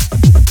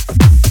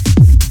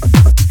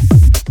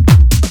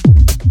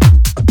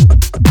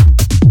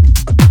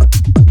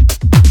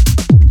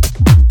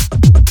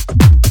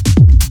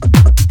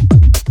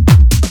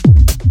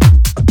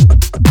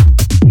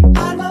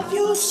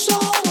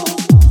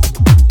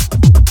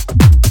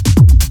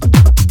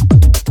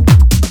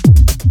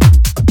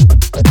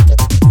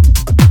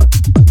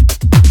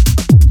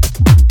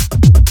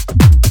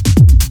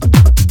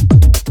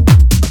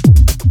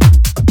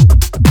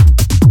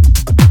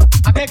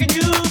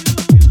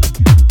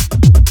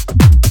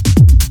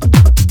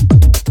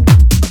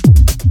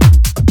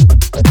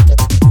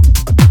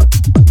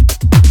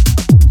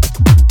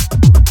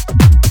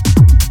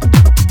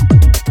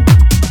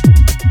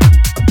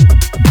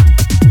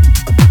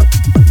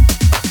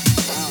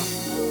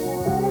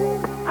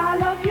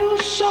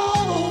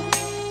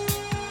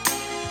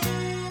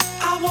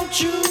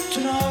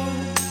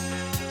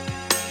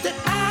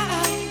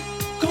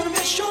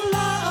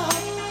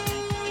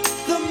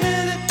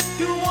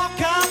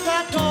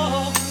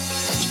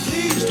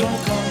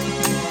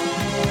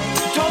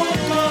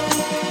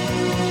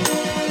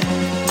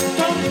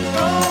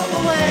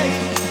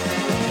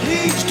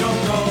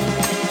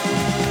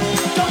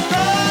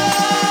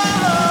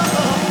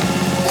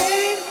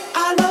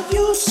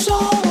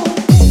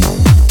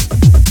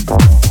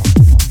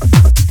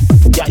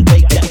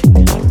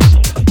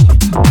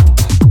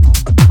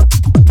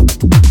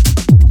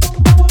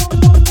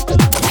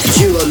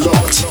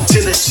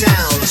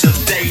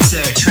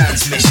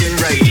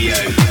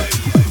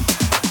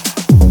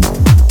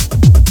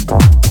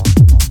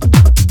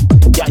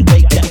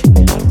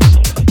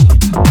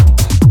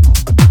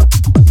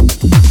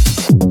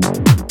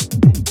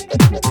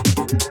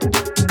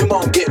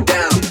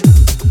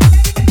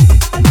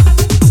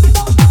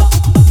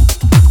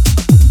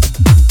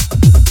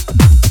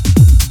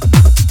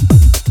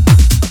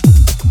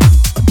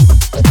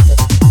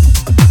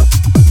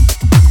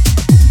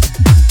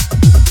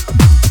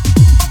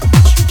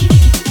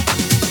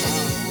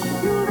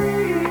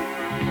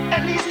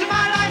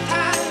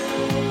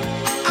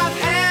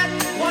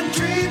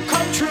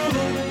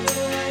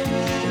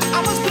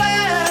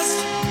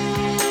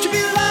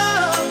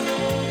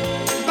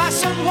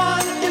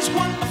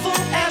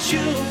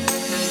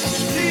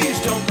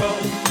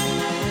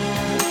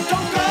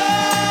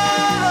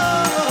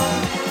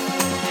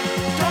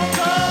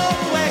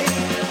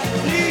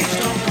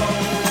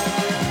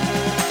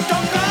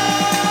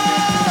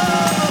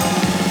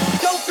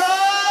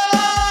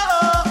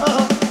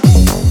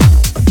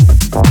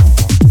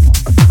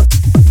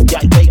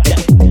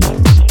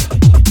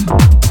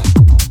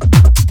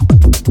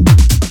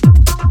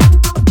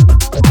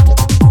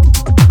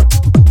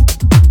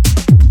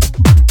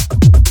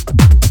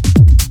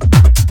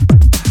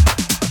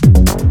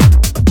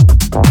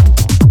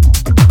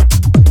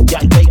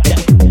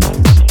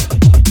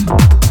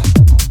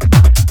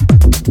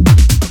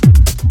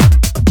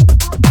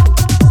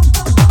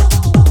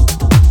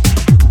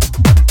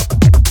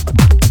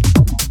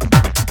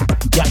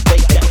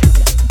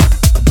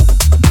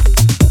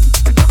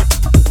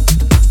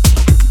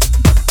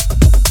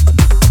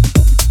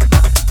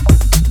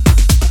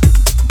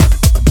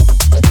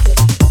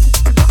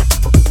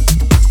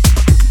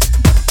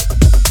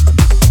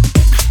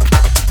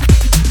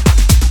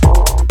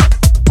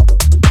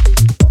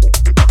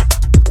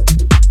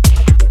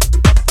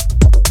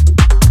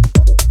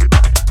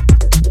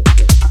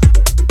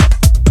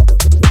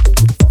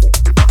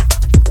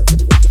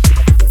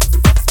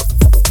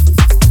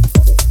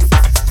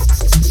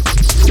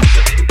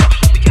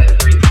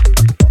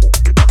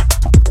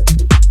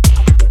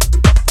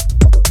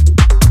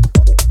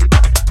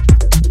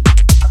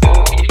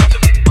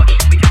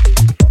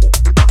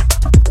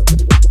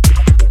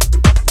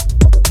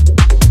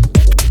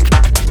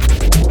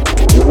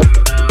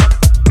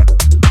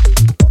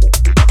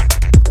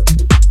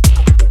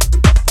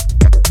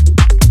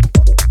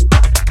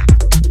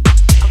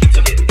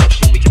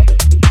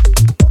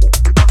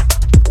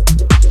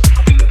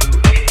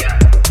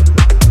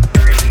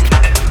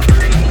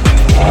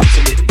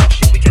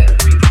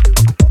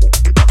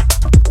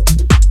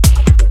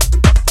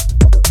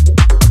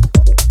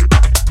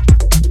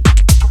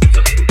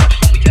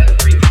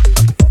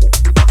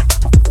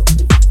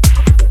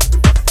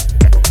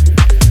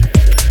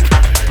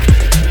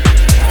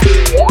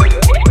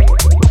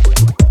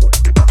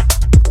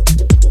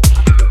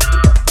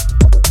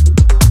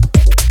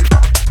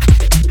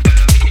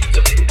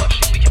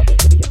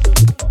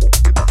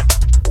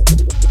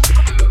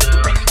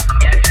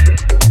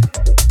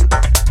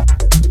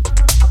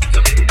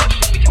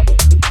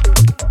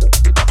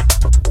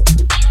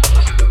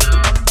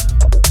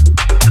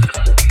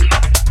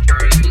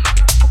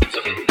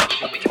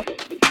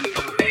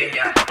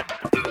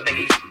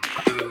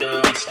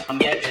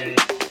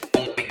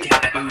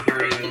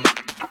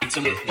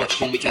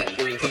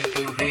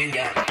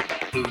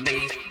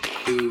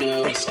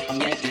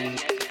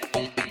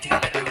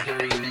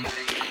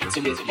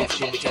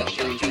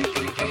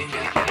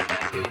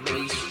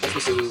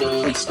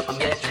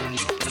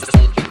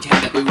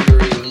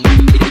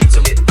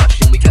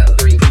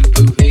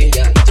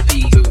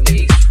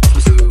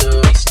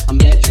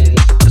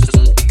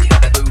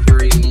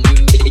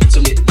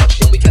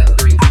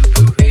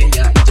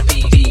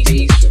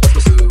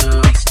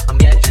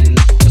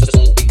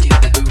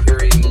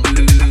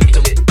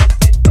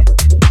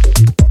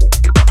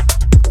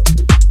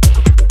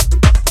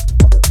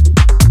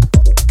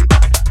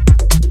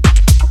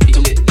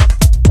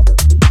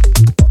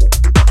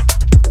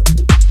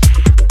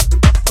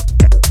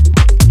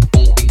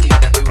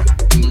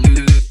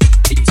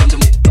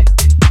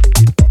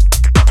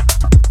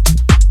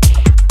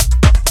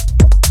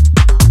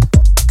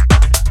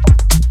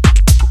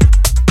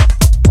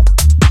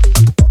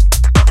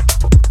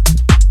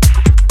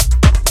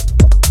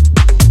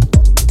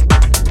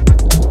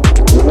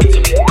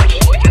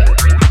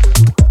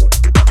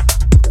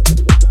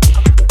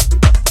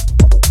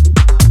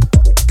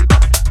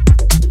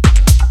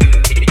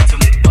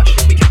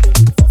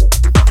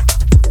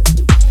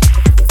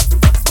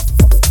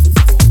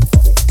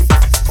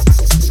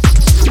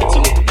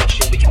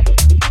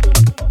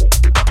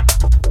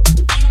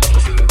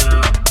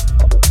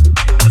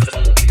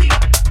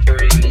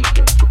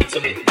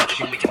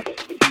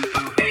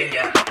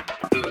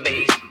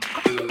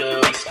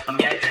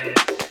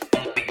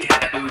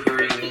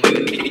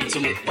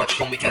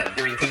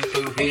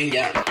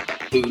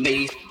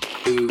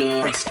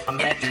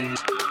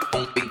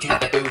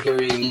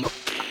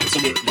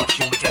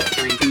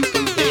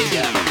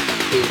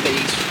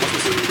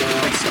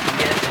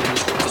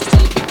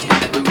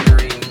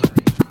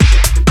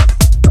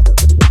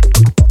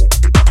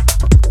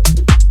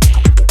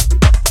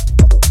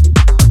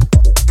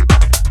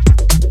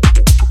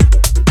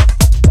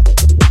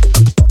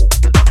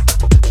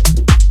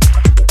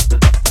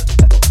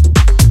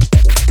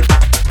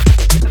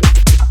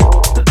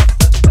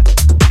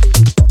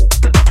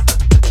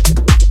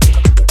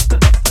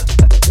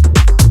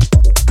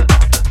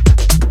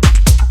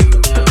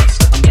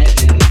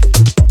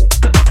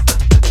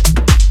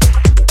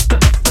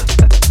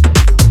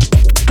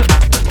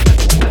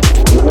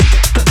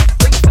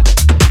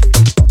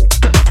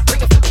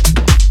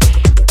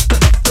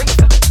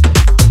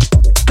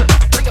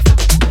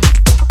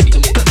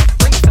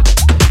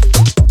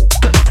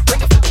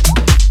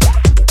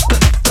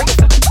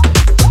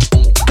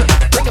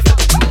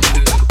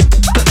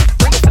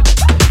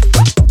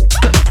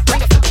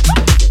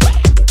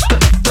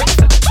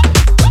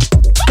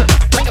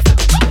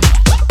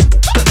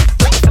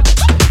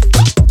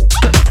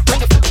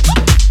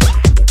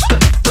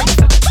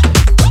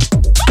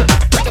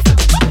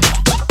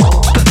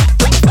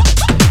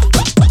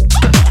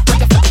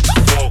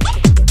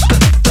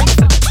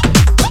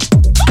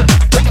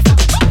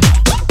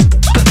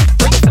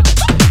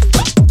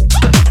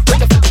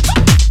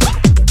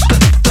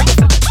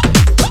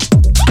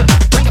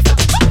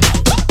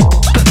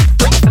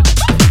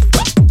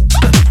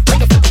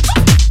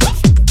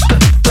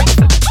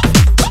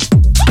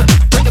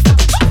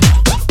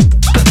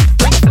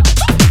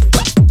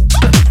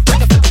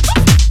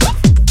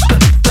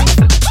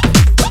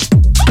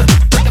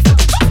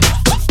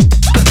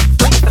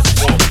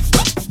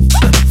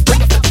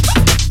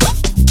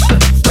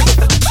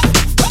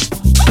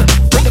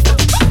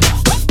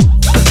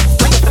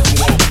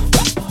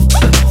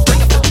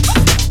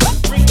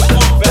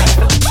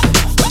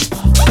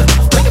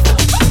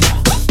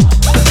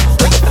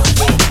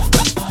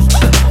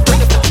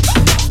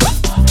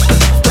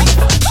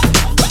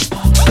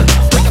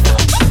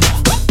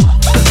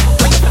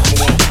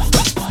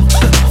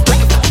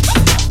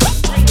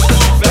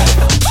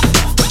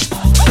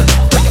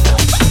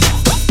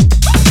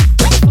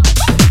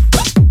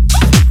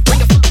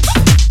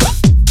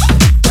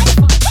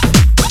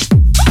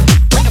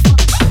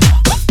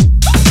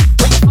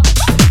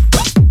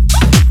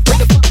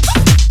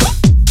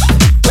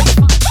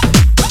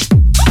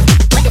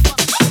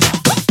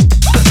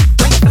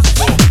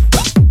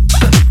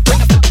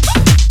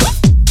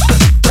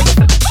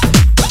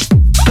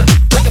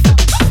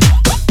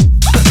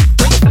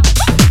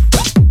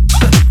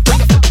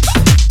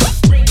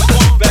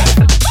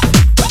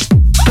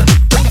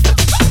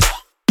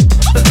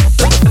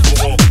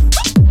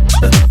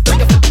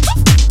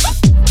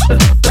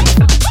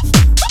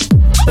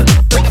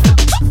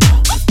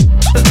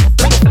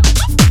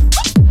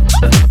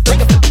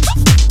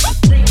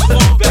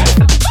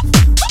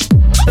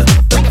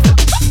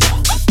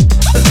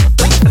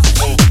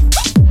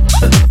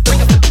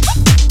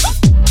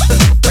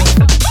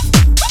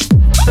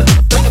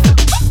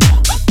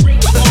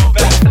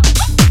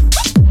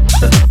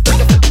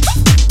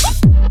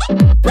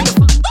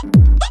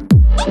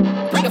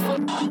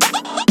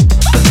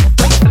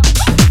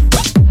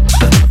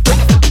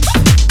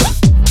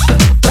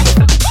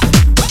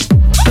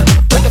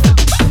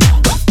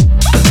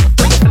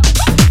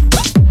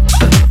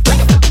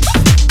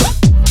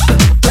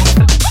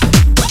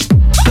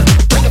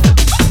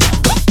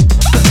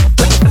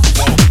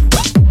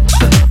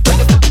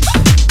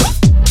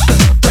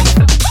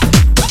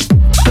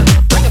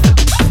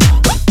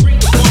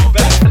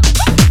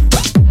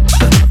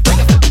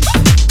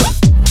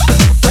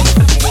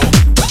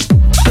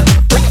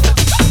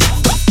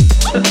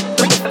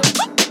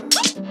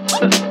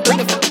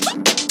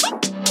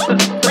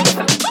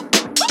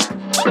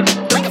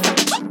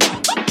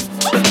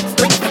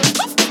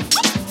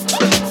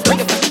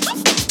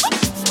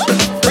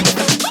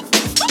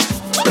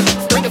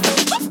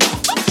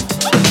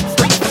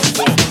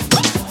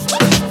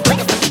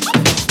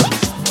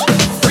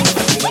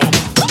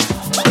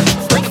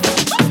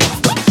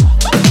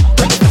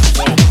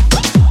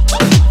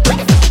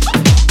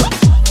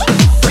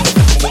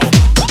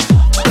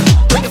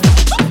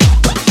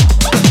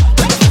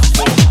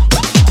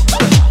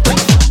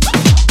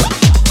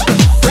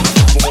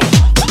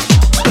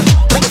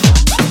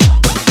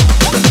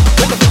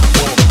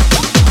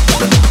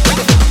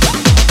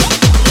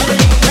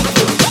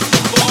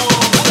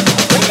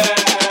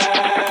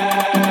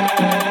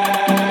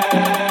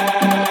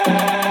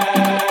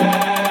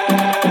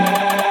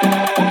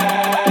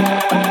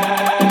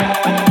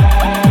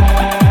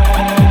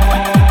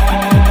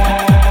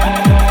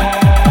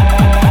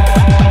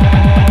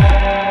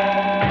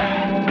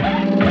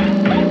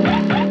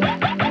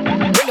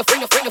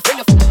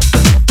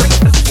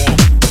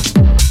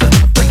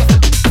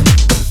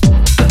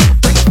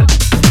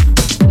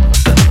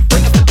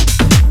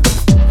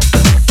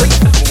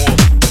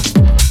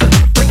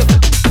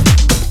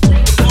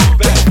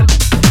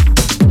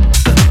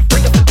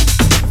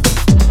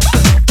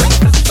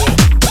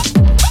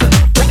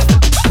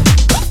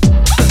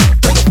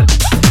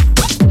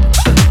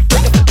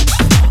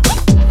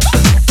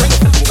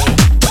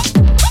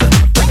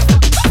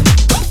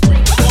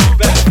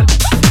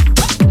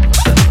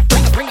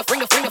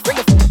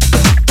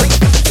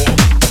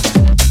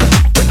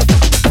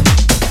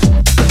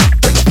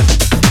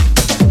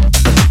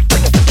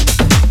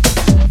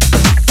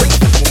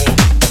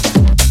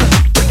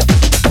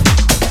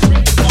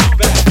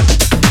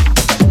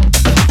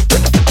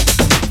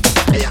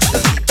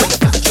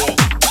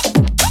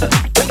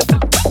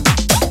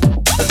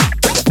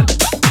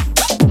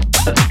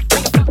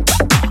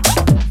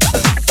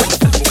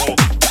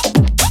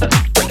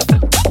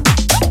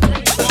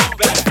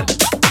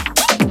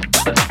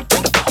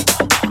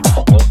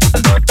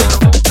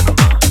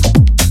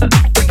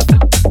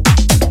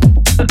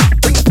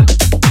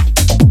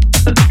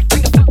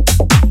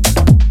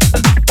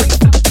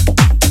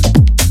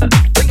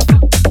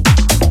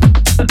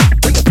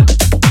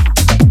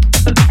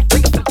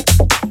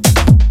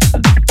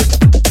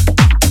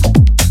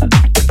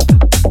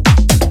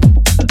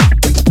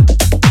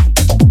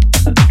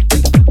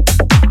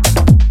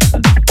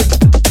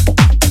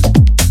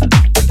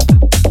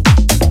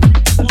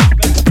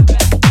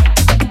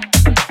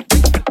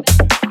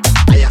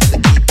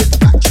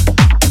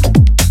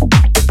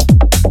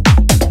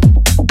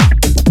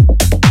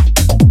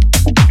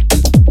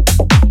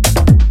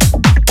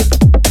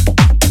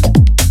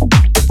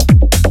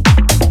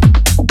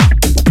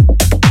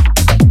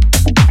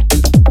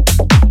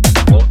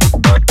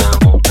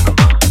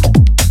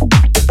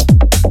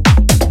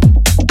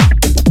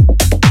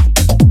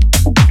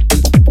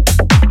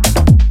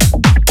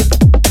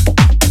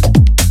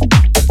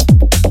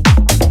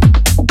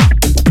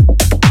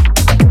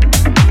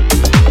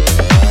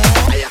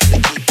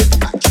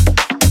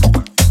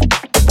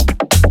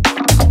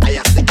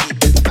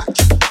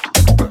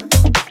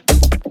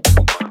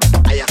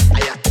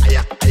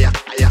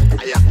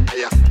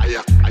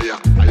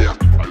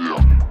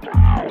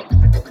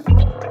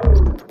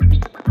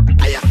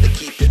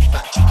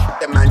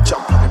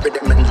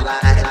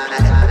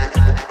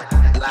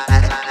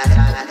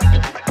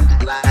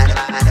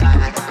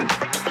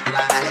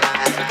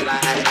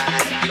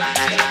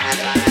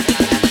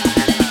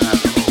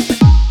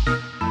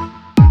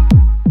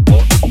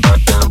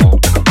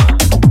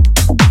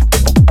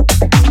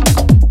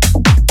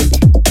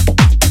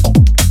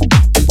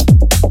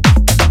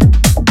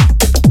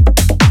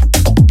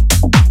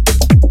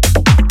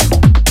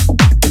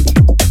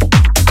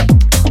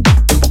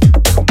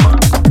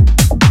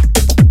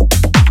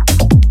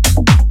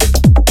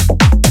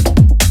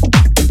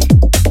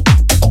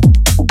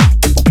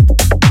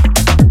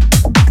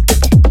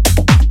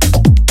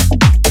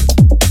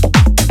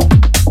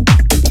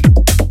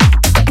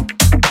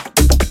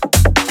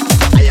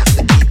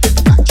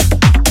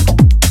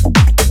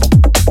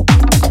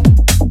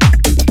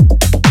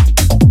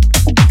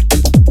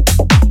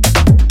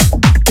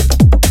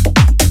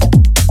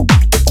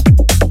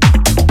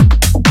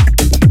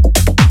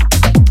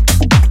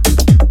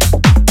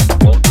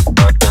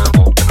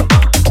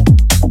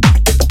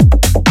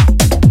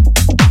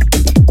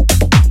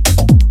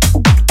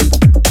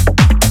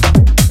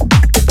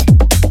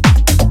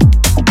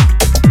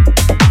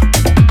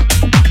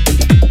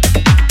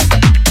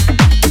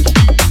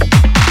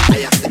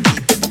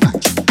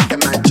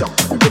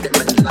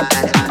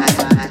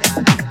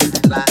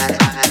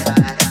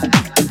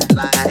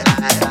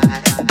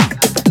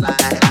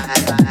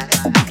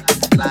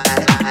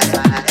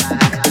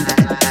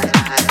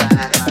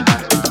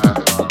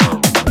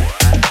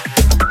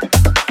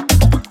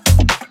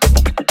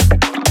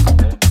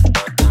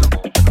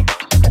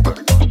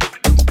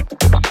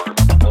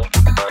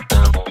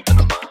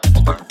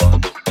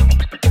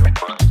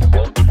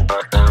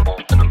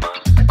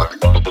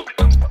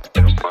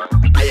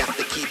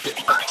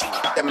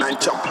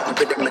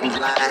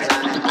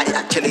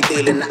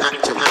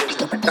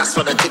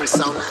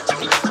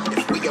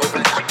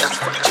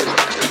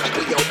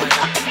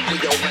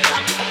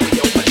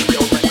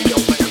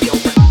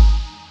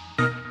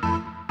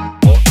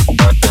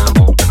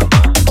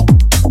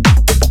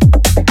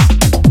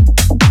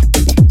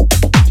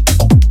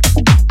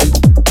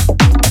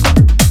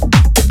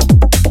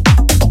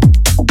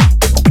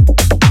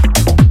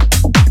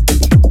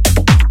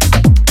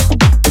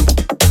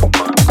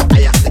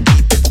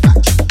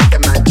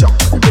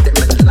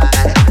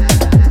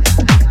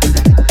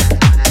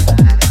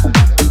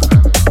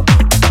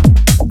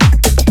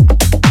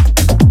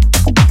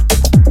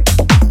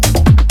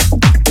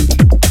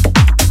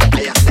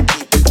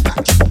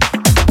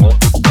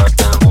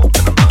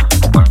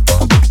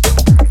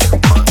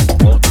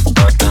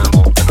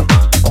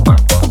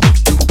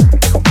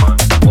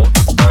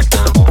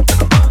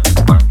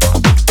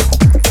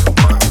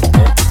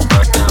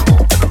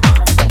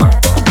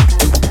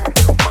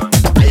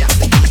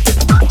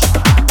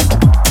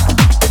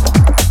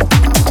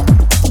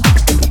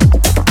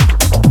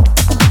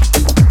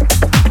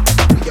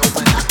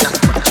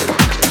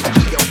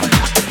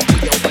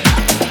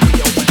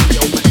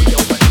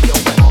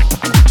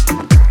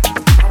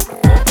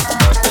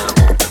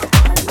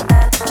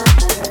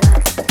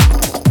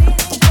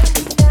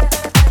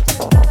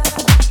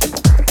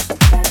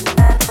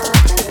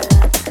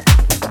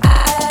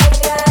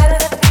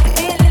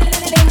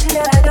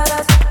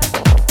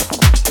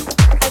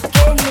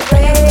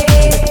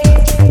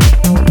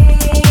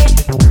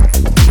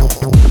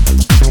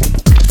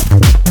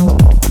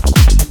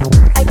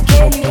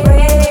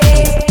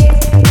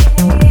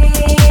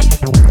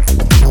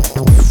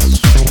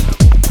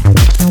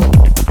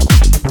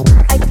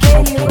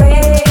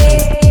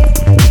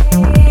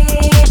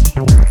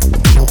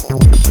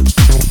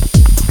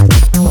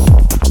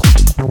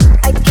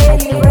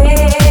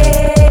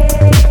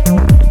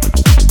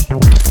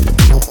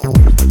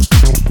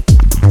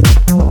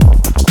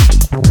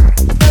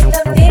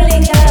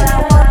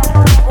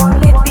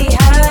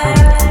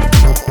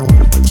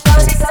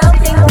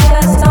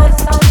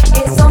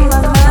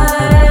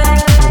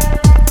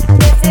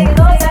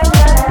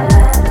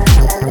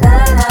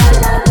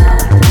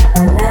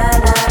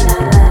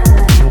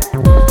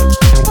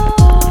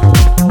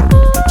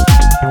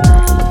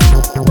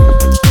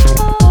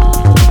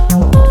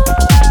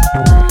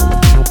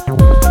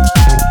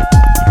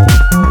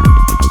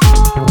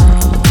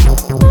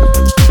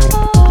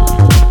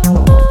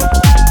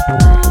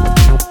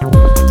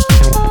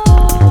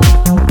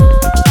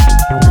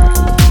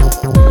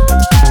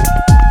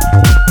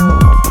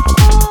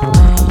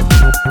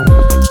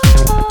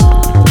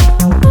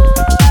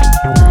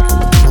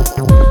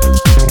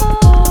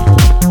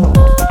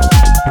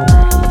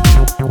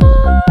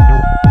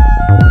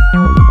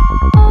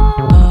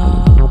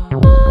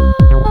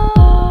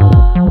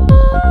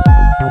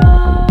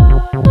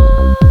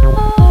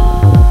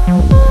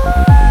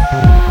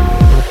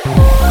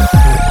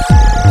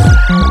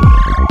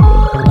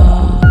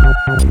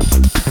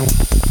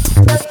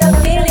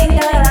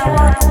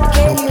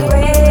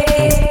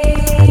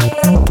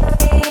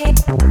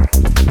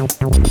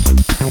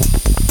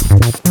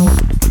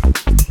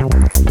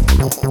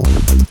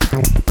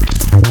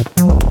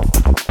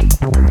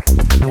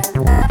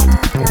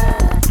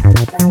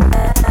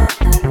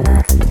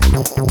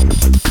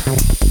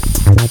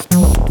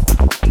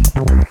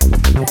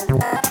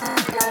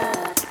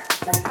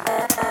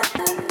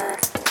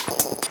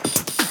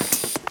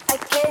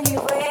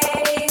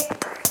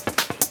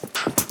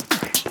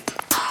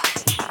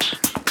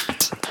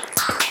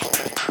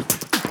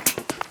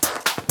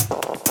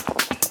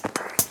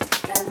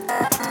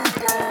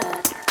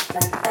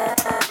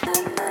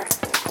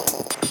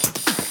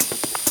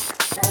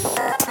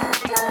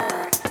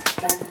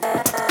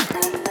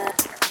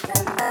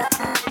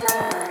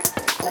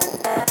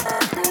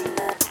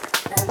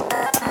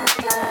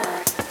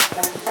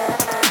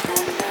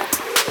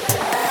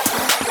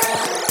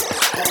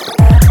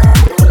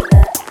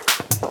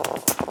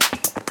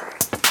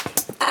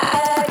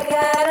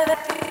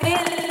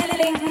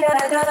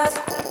 I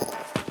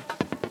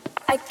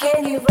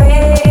can't erase.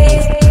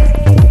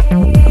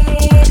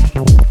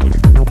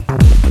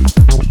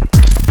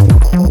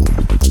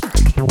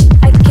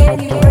 I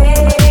can't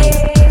erase.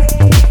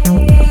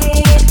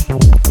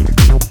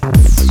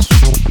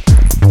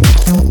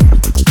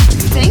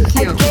 Thank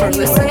you for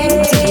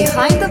listening to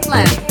Behind the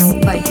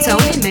Blendz by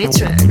Tony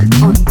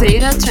Metrc on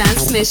Data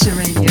Transmission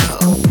Radio.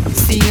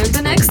 See you in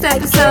the next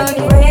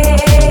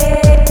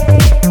episode.